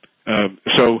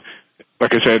 So,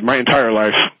 like I said, my entire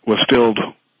life was filled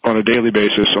on a daily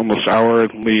basis, almost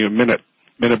hourly, minute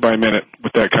by minute,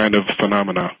 with that kind of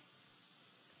phenomena.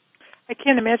 I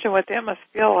can't imagine what that must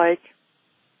feel like.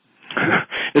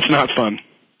 It's not fun.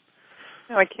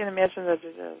 No, I can't imagine that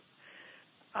it is.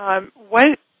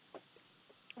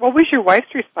 What was your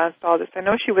wife's response to all this? I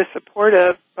know she was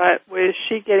supportive, but was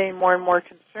she getting more and more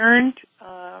concerned?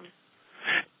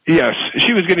 Yes,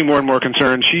 she was getting more and more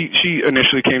concerned. She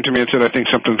initially came to me and said, I think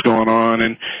something's going on,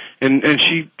 and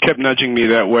she kept nudging me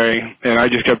that way, and I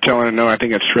just kept telling her, no, I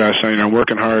think it's stress. I'm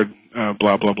working hard,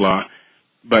 blah, blah, blah.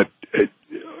 But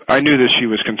I knew that she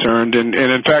was concerned, and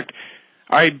in fact,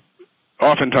 I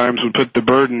oftentimes would put the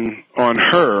burden on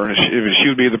her. She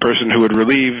would be the person who would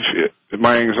relieve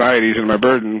my anxieties and my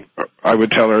burden. I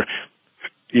would tell her,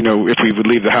 if we would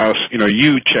leave the house,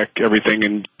 you check everything,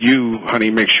 and you,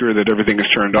 honey, make sure that everything is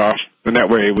turned off. And that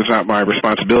way it was not my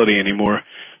responsibility anymore.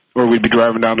 Or we'd be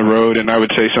driving down the road, and I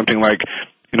would say something like,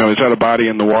 is that a body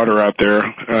in the water out there?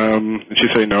 And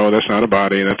she'd say, no, that's not a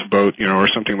body, that's a boat, or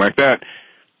something like that.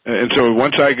 And so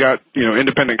once I got,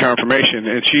 independent confirmation,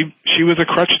 and she was a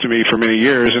crutch to me for many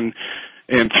years, and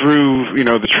through,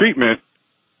 the treatment,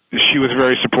 she was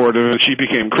very supportive, and she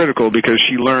became critical because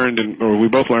she learned, or we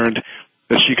both learned,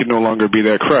 that she could no longer be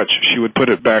that crutch. She would put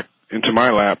it back into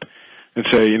my lap and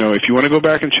say, if you want to go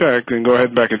back and check, then go ahead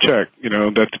and back and check,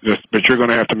 but you're going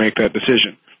to have to make that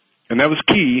decision. And that was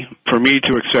key for me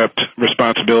to accept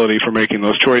responsibility for making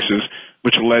those choices,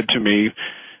 which led to me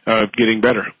getting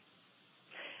better.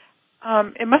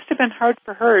 It must have been hard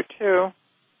for her, too.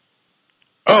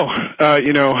 Oh, I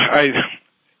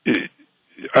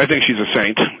think she's a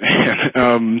saint.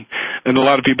 And a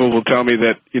lot of people will tell me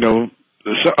that,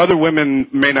 so other women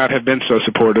may not have been so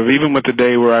supportive. Even with the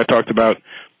day where I talked about,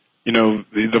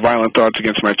 the violent thoughts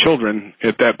against my children,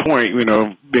 at that point,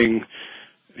 being,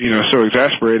 so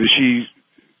exasperated, she,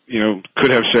 could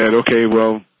have said, okay,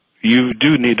 well, you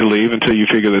do need to leave until you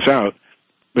figure this out.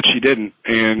 But she didn't.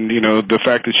 And, the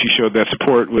fact that she showed that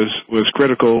support was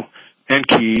critical and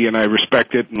key, and I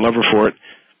respect it and love her for it.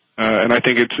 And I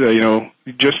think it's,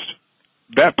 just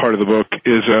that part of the book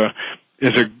is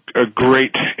a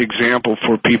great example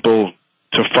for people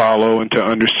to follow and to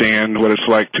understand what it's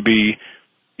like to be,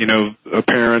 a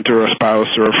parent or a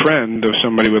spouse or a friend of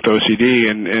somebody with OCD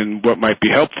and what might be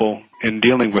helpful in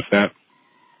dealing with that.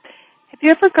 Have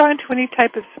you ever gone to any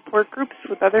type of support groups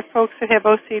with other folks that have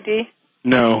OCD?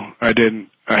 No, I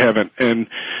didn't. I haven't. And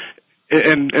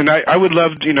I would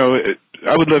love,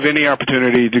 I would love any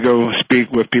opportunity to go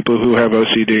speak with people who have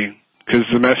OCD, because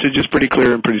the message is pretty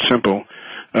clear and pretty simple.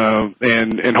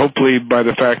 And hopefully by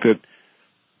the fact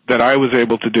that I was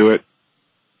able to do it,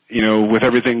 with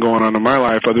everything going on in my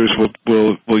life, others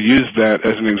will use that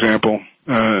as an example,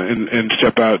 and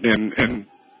step out and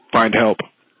find help.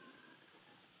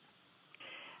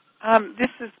 This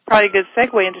is probably a good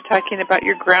segue into talking about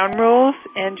your ground rules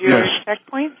and your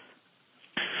checkpoints.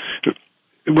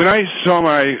 When I saw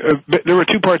there were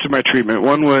two parts of my treatment.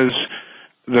 One was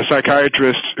the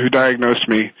psychiatrist who diagnosed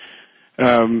me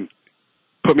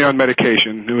put me on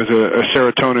medication. It was a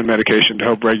serotonin medication to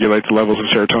help regulate the levels of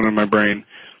serotonin in my brain.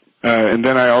 And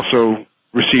then I also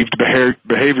received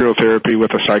behavioral therapy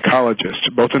with a psychologist,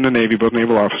 both in the Navy, both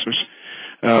naval officers.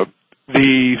 The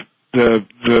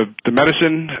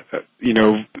medicine,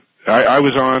 I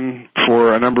was on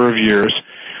for a number of years,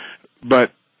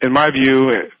 but in my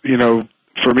view,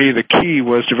 for me, the key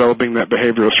was developing that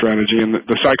behavioral strategy. And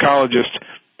the psychologist,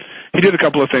 he did a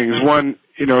couple of things. One,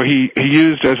 he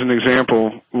used as an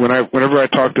example, whenever I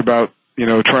talked about,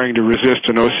 trying to resist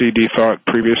an OCD thought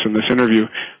previous in this interview,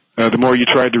 the more you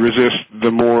tried to resist,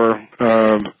 the more,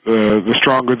 the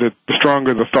stronger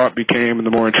the thought became and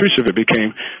the more intrusive it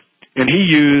became. And he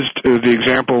used the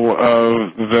example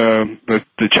of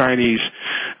the Chinese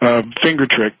finger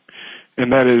trick,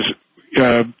 and that is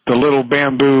the little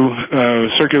bamboo,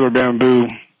 circular bamboo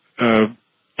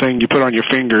thing you put on your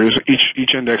fingers,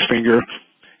 each index finger.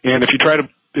 And if you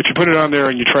put it on there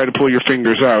and you try to pull your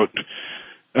fingers out,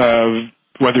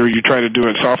 whether you try to do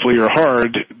it softly or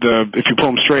hard, if you pull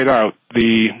them straight out,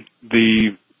 the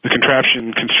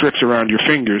contraption constricts around your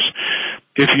fingers.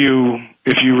 If you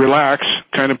relax,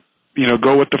 kind of,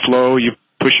 go with the flow, you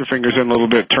push your fingers in a little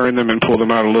bit, turn them and pull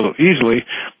them out a little easily,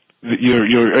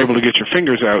 you're able to get your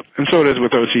fingers out. And so it is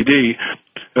with OCD.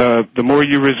 The more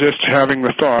you resist having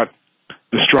the thought,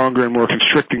 the stronger and more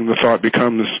constricting the thought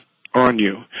becomes on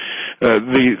you.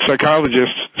 The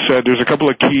psychologist said there's a couple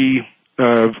of key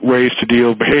ways to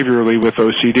deal behaviorally with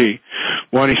OCD.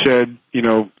 One, he said,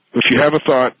 if you have a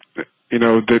thought,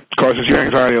 that causes you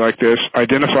anxiety like this,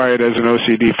 identify it as an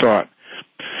OCD thought.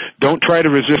 Don't try to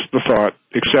resist the thought,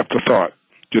 accept the thought.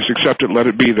 Just accept it, let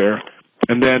it be there.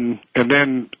 And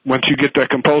then once you get that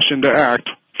compulsion to act,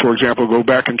 for example, go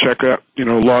back and check that,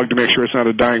 log to make sure it's not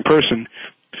a dying person,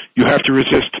 you have to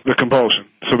resist the compulsion.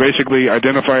 So basically,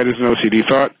 identify it as an OCD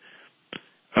thought,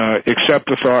 accept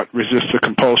the thought, resist the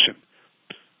compulsion.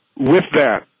 With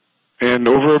that, and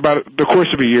over about the course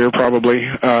of a year probably,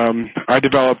 I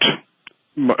developed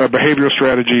a behavioral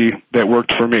strategy that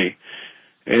worked for me.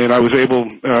 And I was able,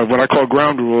 what I call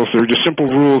ground rules, they're just simple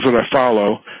rules that I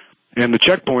follow, and the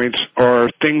checkpoints are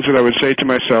things that I would say to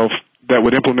myself that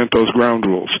would implement those ground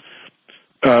rules.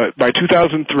 By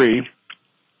 2003,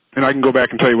 and I can go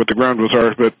back and tell you what the ground rules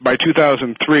are, but by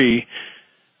 2003,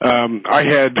 I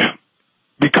had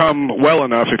become well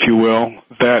enough, if you will,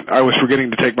 that I was forgetting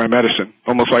to take my medicine,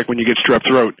 almost like when you get strep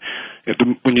throat. As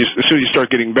soon as you start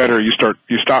getting better, you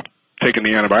stop taking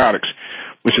the antibiotics,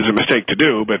 which is a mistake to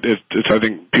do, but I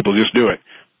think people just do it.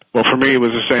 Well, for me, it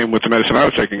was the same with the medicine I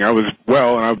was taking. I was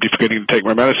well, and I would be forgetting to take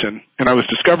my medicine, and I was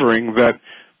discovering that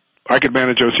I could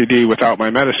manage OCD without my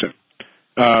medicine.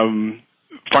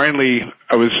 Finally,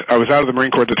 I was out of the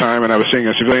Marine Corps at the time, and I was seeing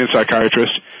a civilian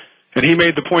psychiatrist, and he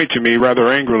made the point to me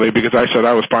rather angrily because I said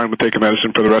I was fine with taking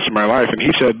medicine for the rest of my life, and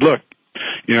he said, look,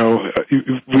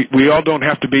 we all don't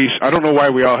have to be, I don't know why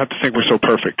we all have to think we're so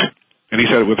perfect. And he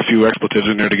said it with a few expletives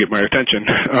in there to get my attention.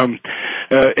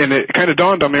 And it kind of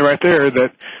dawned on me right there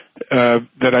that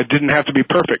I didn't have to be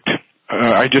perfect.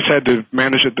 I just had to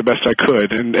manage it the best I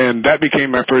could. And that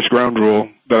became my first ground rule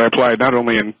that I applied not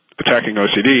only in attacking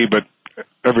OCD, but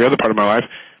every other part of my life.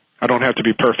 I don't have to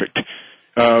be perfect.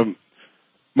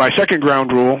 My second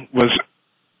ground rule was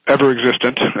ever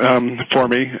existent for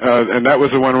me, and that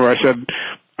was the one where I said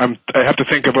I have to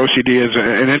think of OCD as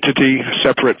an entity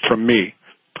separate from me.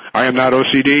 I am not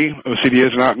OCD. OCD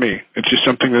is not me. It's just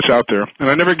something that's out there. And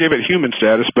I never gave it human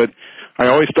status, but I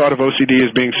always thought of OCD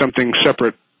as being something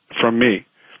separate from me.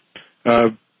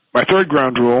 My third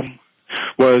ground rule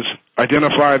was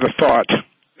identify the thought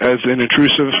as an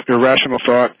intrusive, irrational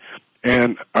thought,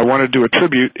 and I wanted to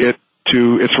attribute it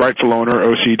to its rightful owner,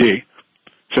 OCD.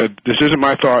 Said, this isn't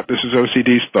my thought, this is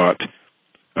OCD's thought,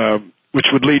 which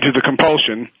would lead to the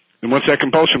compulsion. And once that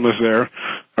compulsion was there,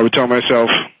 I would tell myself,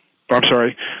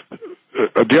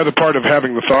 the other part of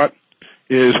having the thought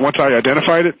is once I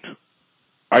identified it,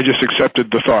 I just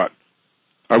accepted the thought.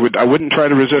 I wouldn't try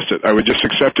to resist it. I would just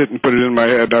accept it and put it in my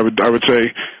head. I would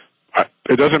say,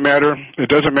 it doesn't matter. It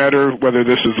doesn't matter whether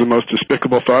this is the most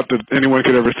despicable thought that anyone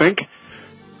could ever think.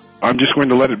 I'm just going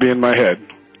to let it be in my head.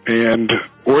 And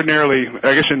ordinarily,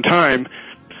 I guess in time,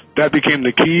 that became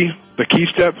the key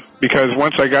step, because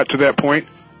once I got to that point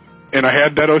and I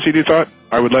had that OCD thought,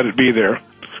 I would let it be there,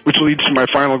 which leads to my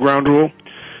final ground rule.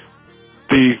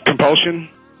 The compulsion,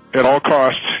 at all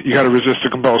costs, you got to resist the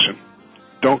compulsion.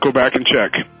 Don't go back and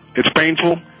check. It's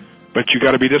painful, but you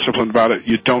got to be disciplined about it.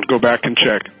 You don't go back and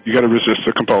check. You got to resist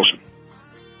the compulsion.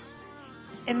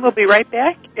 And we'll be right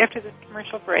back after this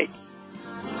commercial break.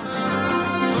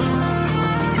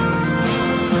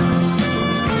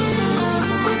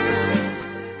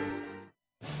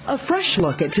 A fresh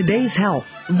look at today's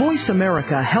health. Voice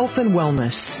America Health and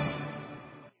Wellness.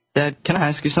 Dad, can I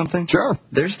ask you something? Sure.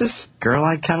 There's this girl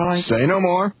I kind of like. Say no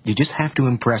more. You just have to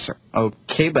impress her.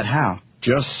 Okay, but how?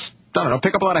 Just, I don't know,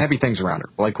 pick up a lot of heavy things around her.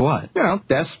 Like what?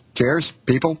 Desks, chairs,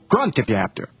 people. Grunt if you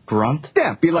have to. Grunt?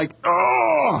 Yeah, be like,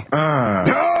 oh!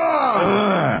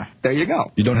 There you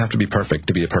go. You don't have to be perfect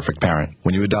to be a perfect parent.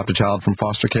 When you adopt a child from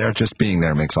foster care, just being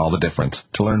there makes all the difference.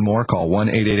 To learn more, call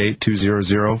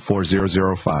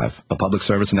 1-888-200-4005. A public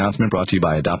service announcement brought to you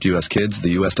by Adopt U.S. Kids,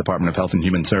 the U.S. Department of Health and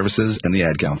Human Services, and the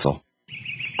Ad Council.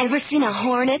 Ever seen a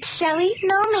hornet, Shelley?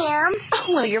 No, ma'am. Oh,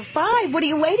 well, you're 5. What are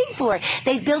you waiting for?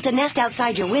 They've built a nest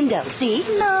outside your window, see?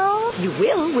 No. You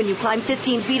will when you climb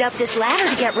 15 feet up this ladder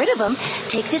to get rid of them.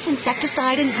 Take this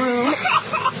insecticide and broom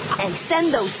and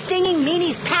send those stinging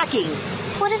meanies packing.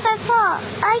 What if I fall?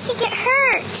 I could get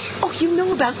hurt. Oh, you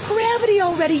know about gravity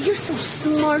already. You're so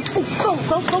smart. Oh, go.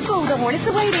 The hornets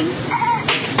are waiting.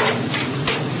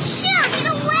 Shoo, get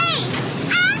away!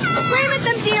 Scream at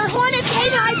them, dear. Hornets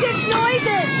hate high-pitched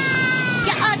noises.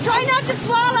 Try not to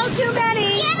swallow too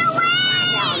many. Get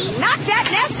away! Now, knock that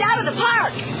nest out of the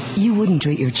park. You wouldn't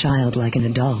treat your child like an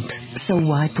adult, so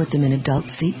why put them in adult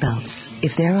seatbelts?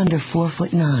 If they're under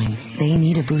 4'9", they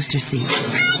need a booster seat.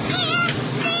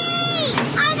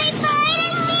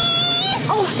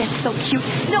 Oh, that's so cute.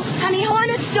 No, honey,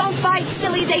 hornets don't bite,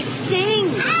 silly. They sting.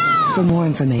 Ow! For more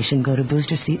information, go to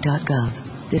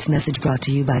boosterseat.gov. This message brought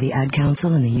to you by the Ad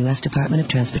Council and the U.S. Department of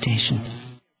Transportation.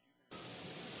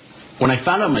 When I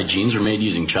found out my jeans were made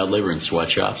using child labor in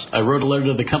sweatshops, I wrote a letter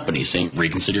to the company saying,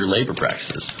 reconsider your labor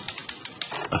practices.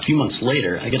 A few months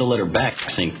later, I get a letter back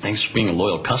saying, thanks for being a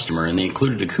loyal customer, and they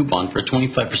included a coupon for a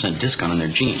 25% discount on their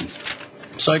jeans.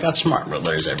 So I got smart, wrote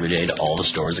letters every day to all the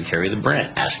stores that carry the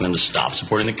brand, asking them to stop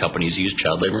supporting the companies who use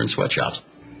child labor in sweatshops.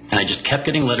 And I just kept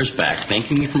getting letters back,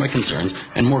 thanking me for my concerns,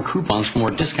 and more coupons for more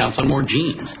discounts on more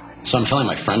jeans. So I'm telling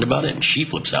my friend about it, and she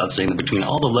flips out, saying that between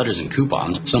all the letters and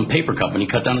coupons, some paper company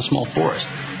cut down a small forest,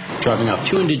 driving off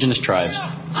 2 indigenous tribes,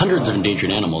 hundreds of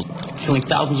endangered animals, killing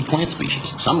thousands of plant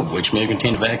species, some of which may have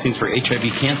contained vaccines for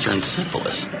HIV, cancer, and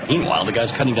syphilis. Meanwhile, the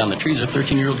guys cutting down the trees are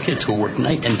 13-year-old kids who will work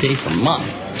night and day for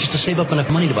months just to save up enough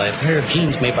money to buy a pair of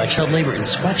jeans made by child labor in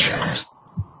sweatshops.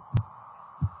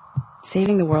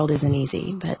 Saving the world isn't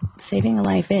easy, but saving a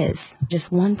life is.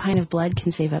 Just 1 pint of blood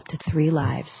can save up to 3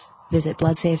 lives. Visit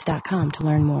bloodsaves.com to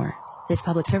learn more. This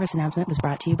public service announcement was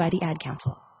brought to you by the Ad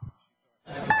Council.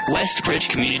 Westbridge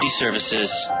Community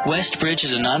Services. Westbridge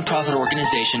is a nonprofit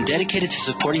organization dedicated to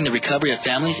supporting the recovery of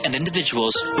families and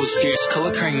individuals who experience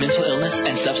co-occurring mental illness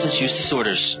and substance use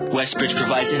disorders. Westbridge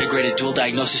provides integrated dual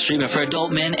diagnosis treatment for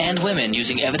adult men and women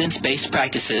using evidence-based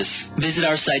practices. Visit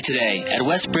our site today at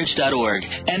westbridge.org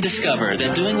and discover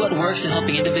that doing what works in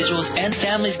helping individuals and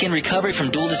families gain recovery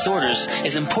from dual disorders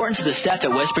is important to the staff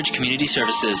at Westbridge Community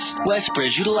Services.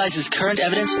 Westbridge utilizes current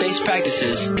evidence-based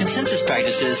practices, consensus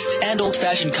practices, and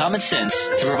old-fashioned common sense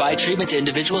to provide treatment to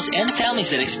individuals and families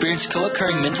that experience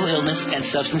co-occurring mental illness and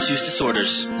substance use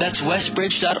disorders. That's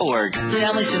westbridge.org,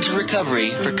 Family Centered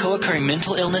Recovery for co-occurring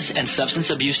mental illness and substance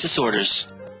abuse disorders.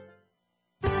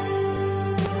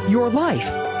 Your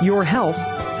life, your health,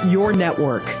 your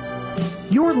network.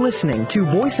 You're listening to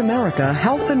Voice America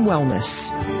Health and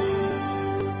Wellness.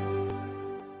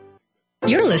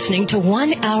 You're listening to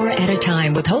 1 Hour at a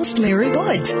Time with host Mary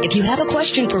Woods. If you have a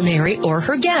question for Mary or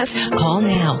her guest, call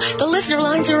now. The listener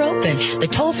lines are open. The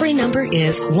toll-free number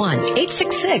is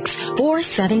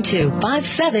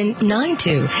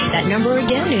 1-866-472-5792. That number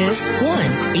again is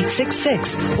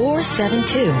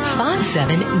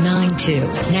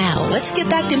 1-866-472-5792. Now, let's get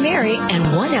back to Mary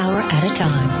and 1 Hour at a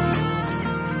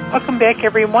Time. Welcome back,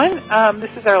 everyone.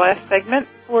 This is our last segment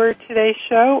for today's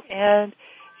show. And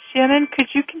Shannon,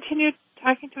 could you continue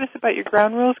talking to us about your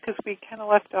ground rules, because we kind of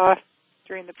left off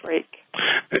during the break?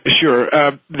 Sure.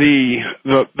 The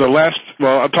last.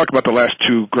 Well, I'll talk about the last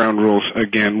 2 ground rules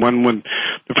again. The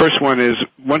first one is,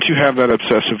 once you have that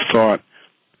obsessive thought,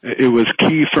 it was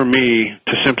key for me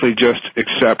to simply just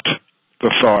accept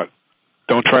the thought.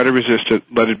 Don't try to resist it.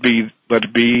 Let it be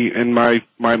in my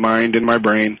mind, in my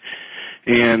brain,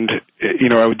 and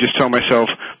I would just tell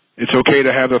myself, it's okay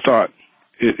to have the thought.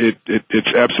 It's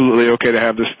absolutely okay to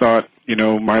have this thought.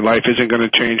 My life isn't going to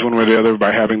change one way or the other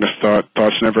by having this thought.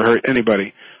 Thoughts never hurt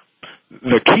anybody.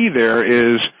 The key there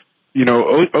is,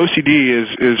 OCD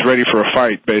is ready for a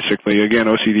fight, basically. Again,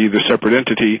 OCD, the separate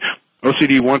entity.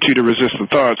 OCD wants you to resist the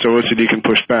thought so OCD can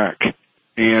push back.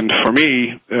 And for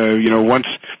me,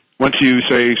 once you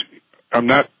say, I'm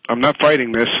not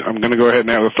fighting this, I'm going to go ahead and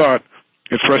have a thought,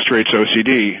 it frustrates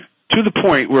OCD to the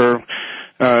point where,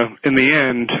 in the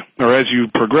end, or as you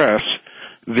progress,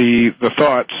 the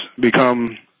thoughts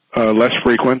become less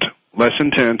frequent, less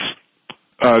intense,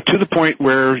 to the point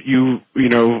where you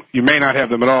may not have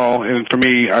them at all. And for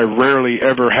me, I rarely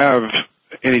ever have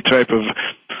any type of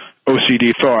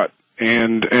OCD thought.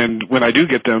 And when I do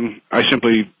get them, I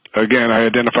simply, again, I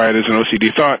identify it as an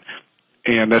OCD thought,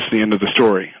 and that's the end of the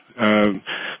story. The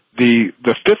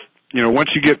fifth,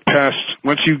 once you get past,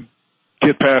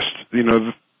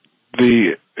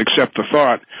 the accept the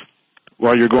thought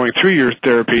while you're going through your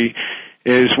therapy,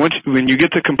 is when you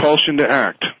get the compulsion to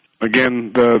act.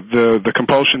 Again, the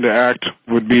compulsion to act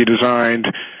would be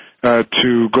designed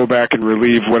to go back and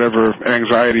relieve whatever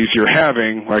anxieties you're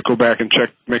having, like go back and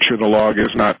check, make sure the log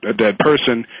is not a dead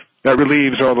person. That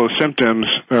relieves all those symptoms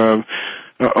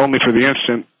only for the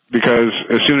instant, because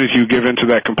as soon as you give in to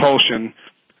that compulsion,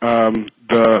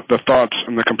 the thoughts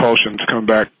and the compulsions come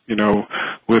back,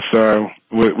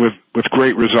 with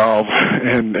great resolve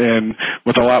and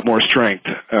with a lot more strength.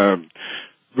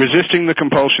 Resisting the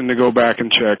compulsion to go back and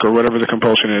check, or whatever the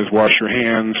compulsion is, wash your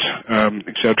hands,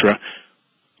 etc.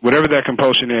 Whatever that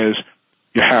compulsion is,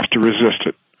 you have to resist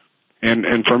it.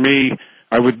 And for me,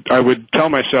 I would tell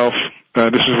myself,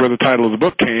 this is where the title of the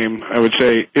book came, I would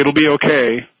say, it'll be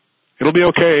okay. It'll be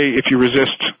okay if you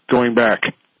resist going back.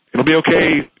 It'll be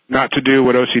okay not to do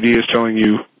what OCD is telling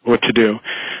you what to do.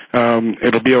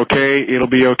 It'll be okay, it'll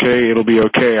be okay, it'll be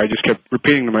okay. I just kept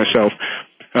repeating to myself.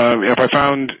 If I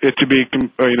found it to be,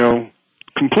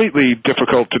 completely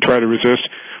difficult to try to resist,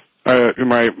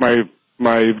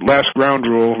 my last ground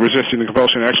rule, resisting the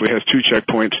compulsion, actually has 2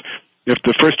 checkpoints. If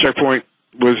the first checkpoint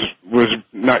was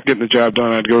not getting the job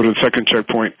done, I'd go to the second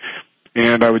checkpoint,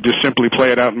 and I would just simply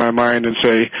play it out in my mind and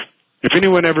say, if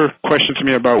anyone ever questions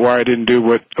me about why I didn't do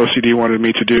what OCD wanted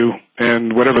me to do,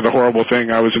 and whatever the horrible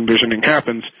thing I was envisioning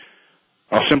happens,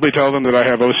 I'll simply tell them that I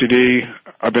have OCD.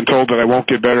 I've been told that I won't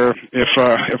get better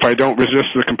if I don't resist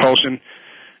the compulsion,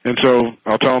 and so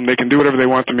I'll tell them they can do whatever they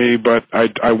want to me, but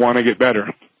I want to get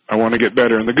better. I want to get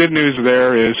better. And the good news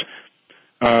there is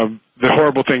the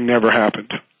horrible thing never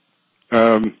happened.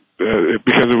 Because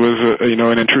it was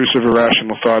an intrusive,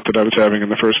 irrational thought that I was having in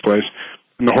the first place,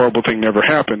 and the horrible thing never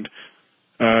happened.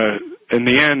 In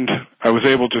the end, I was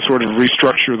able to sort of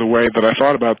restructure the way that I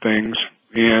thought about things,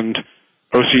 and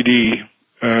OCD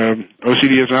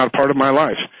is not a part of my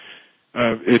life.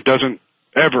 It doesn't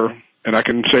ever, and I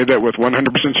can say that with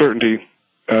 100% certainty,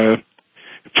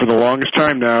 for the longest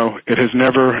time now, it has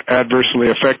never adversely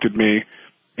affected me,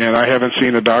 and I haven't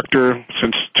seen a doctor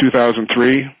since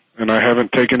 2003, and I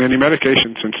haven't taken any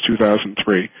medication since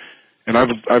 2003. And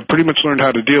I've pretty much learned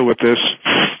how to deal with this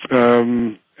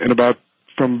from about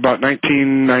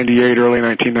 1998, early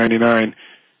 1999,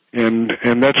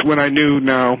 and that's when I knew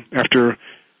now, after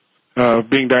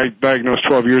being diagnosed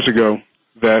 12 years ago,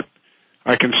 that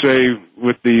I can say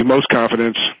with the most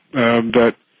confidence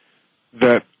that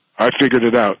I figured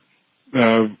it out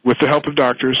with the help of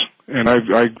doctors, and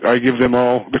I give them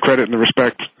all the credit and the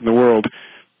respect in the world.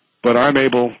 But I'm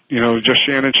able, just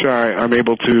Shannon Shy, I'm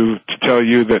able to tell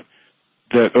you that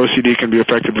OCD can be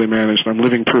effectively managed. I'm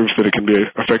living proof that it can be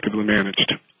effectively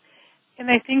managed.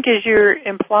 And I think, as you're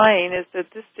implying, is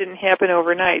that this didn't happen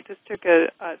overnight. This took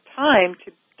a time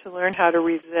to learn how to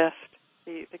resist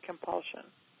the compulsion.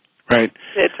 Right.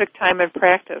 It took time and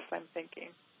practice, I'm thinking.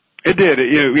 It did.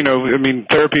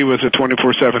 Therapy was a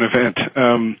 24/7 event.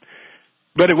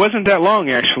 But it wasn't that long,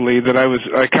 actually, that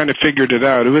I kind of figured it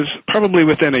out. It was probably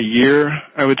within a year,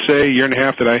 I would say, a year and a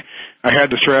half, that I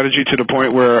had the strategy to the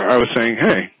point where I was saying,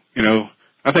 hey, I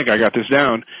think I got this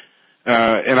down.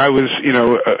 And I was,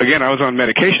 again, I was on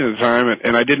medication at the time,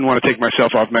 and I didn't want to take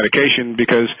myself off medication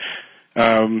because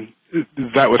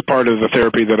that was part of the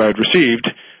therapy that I'd received.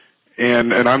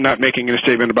 And I'm not making a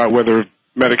statement about whether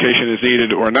medication is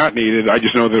needed or not needed. I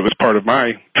just know that it was part of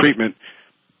my treatment.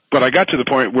 But I got to the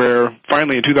point where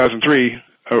finally in 2003,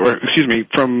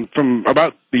 from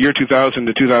about the year 2000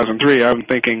 to 2003, I'm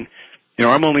thinking,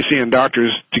 I'm only seeing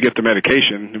doctors to get the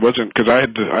medication. It wasn't because I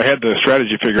had the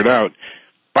strategy figured out.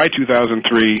 By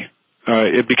 2003,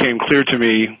 it became clear to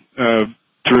me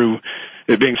through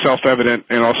it being self-evident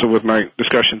and also with my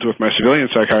discussions with my civilian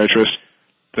psychiatrist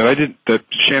that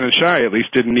Shannon Shy at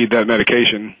least didn't need that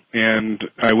medication, and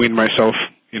I weaned myself,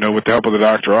 with the help of the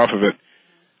doctor off of it,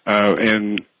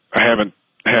 and I haven't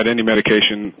had any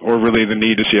medication or really the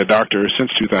need to see a doctor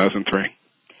since 2003.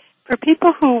 For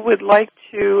people who would like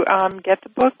to get the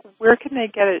book, where can they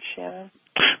get it, Shannon?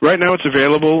 Right now it's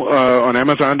available on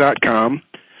Amazon.com,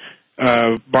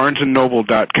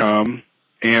 BarnesandNoble.com,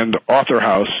 and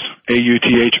AuthorHouse,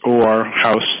 AUTHOR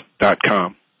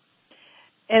House.com.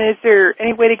 And is there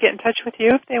any way to get in touch with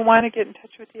you if they want to get in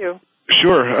touch with you?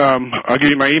 Sure. I'll give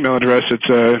you my email address. It's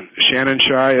Shannon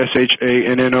Shy,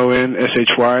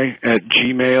 SHANNONSHY,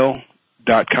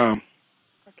 @gmail.com.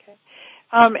 Okay.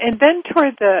 And then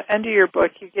toward the end of your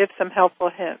book, you give some helpful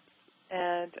hints.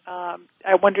 And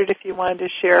I wondered if you wanted to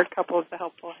share a couple of the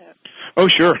helpful hints. Oh,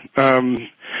 sure.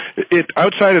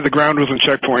 Outside of the ground rules and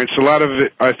checkpoints,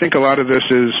 I think a lot of this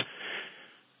is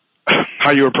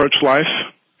how you approach life.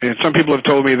 And some people have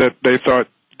told me that they thought,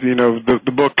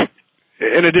 the book,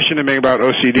 in addition to being about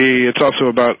OCD, it's also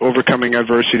about overcoming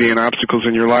adversity and obstacles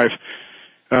in your life.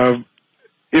 If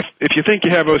you think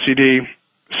you have OCD,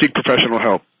 seek professional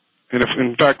help. And if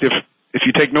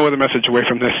you take no other message away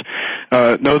from this,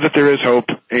 know that there is hope.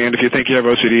 And if you think you have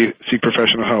OCD, seek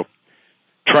professional help.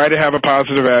 Try to have a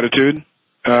positive attitude,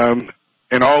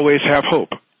 and always have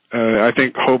hope. I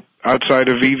think hope outside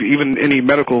of even any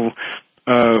medical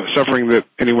suffering that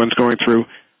anyone's going through,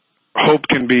 hope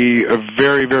can be a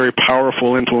very, very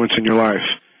powerful influence in your life.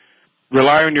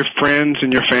 Rely on your friends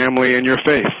and your family and your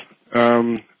faith.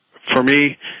 For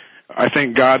me, I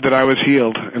thank God that I was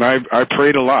healed, and I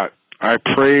prayed a lot. I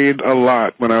prayed a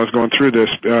lot when I was going through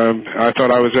this. I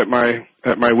thought I was at my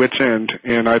wit's end,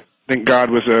 and I think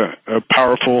God was a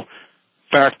powerful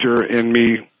factor in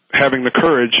me having the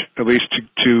courage, at least,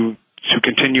 to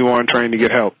continue on trying to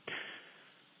get help.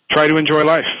 Try to enjoy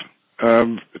life.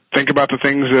 Think about the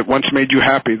things that once made you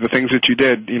happy, the things that you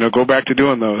did. Go back to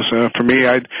doing those. For me,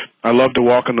 I love to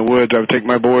walk in the woods. I would take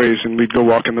my boys and we'd go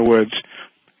walk in the woods.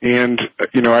 And,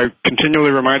 I continually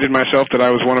reminded myself that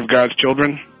I was one of God's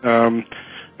children, and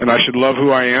I should love who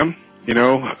I am.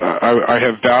 I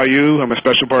have value. I'm a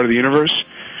special part of the universe.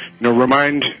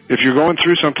 If you're going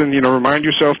through something, remind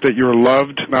yourself that you're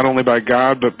loved not only by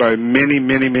God, but by many,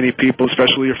 many, many people,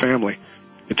 especially your family.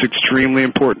 It's extremely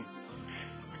important.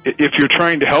 If you're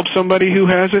trying to help somebody who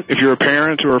has it, if you're a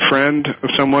parent or a friend of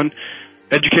someone,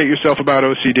 educate yourself about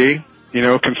OCD.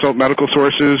 Consult medical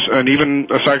sources and even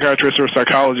a psychiatrist or a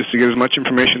psychologist to get as much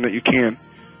information that you can.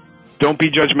 Don't be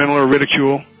judgmental or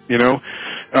ridicule.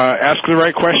 Ask the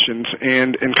right questions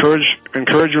and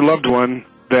encourage your loved one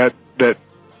that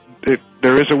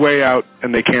there is a way out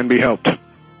and they can be helped.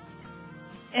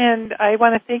 And I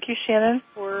want to thank you, Shannon,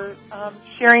 for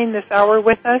sharing this hour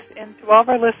with us. And to all of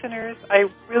our listeners, I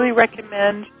really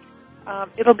recommend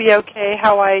It'll Be Okay,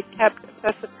 How I Kept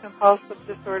Obsessive-Compulsive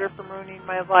Disorder from Ruining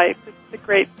My Life. It's a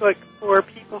great book for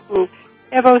people who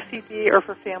have OCD or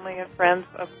for family and friends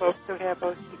of folks who have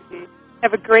OCD.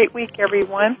 Have a great week,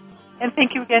 everyone. And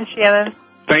thank you again, Shannon.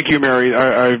 Thank you, Mary.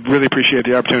 I really appreciate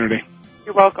the opportunity.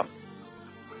 You're welcome.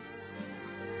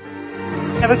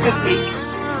 Have a good week.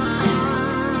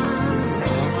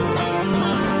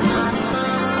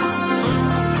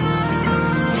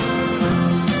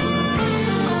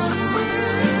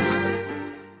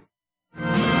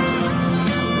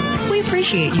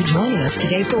 Appreciate you joining us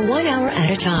today for 1 hour at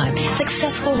a time.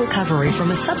 Successful recovery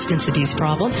from a substance abuse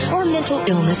problem or mental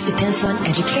illness depends on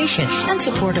education and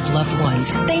support of loved ones.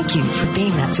 Thank you for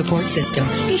being that support system.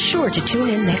 Be sure to tune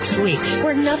in next week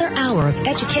for another hour of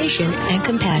education and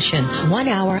compassion. 1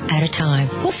 hour at a time.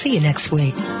 We'll see you next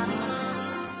week.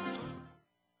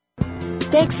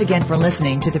 Thanks again for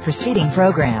listening to the preceding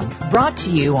program, brought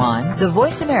to you on the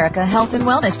Voice America Health and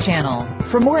Wellness Channel.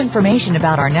 For more information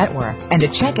about our network and to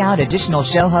check out additional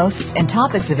show hosts and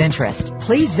topics of interest,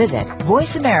 please visit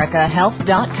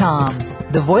voiceamericahealth.com.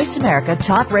 The Voice America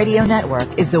Talk Radio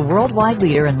Network is the worldwide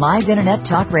leader in live Internet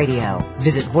talk radio.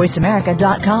 Visit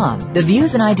voiceamerica.com. The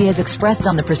views and ideas expressed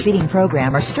on the preceding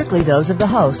program are strictly those of the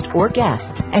host or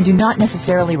guests and do not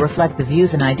necessarily reflect the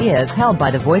views and ideas held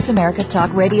by the Voice America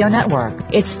Talk Radio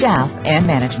Network, its staff, and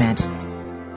management.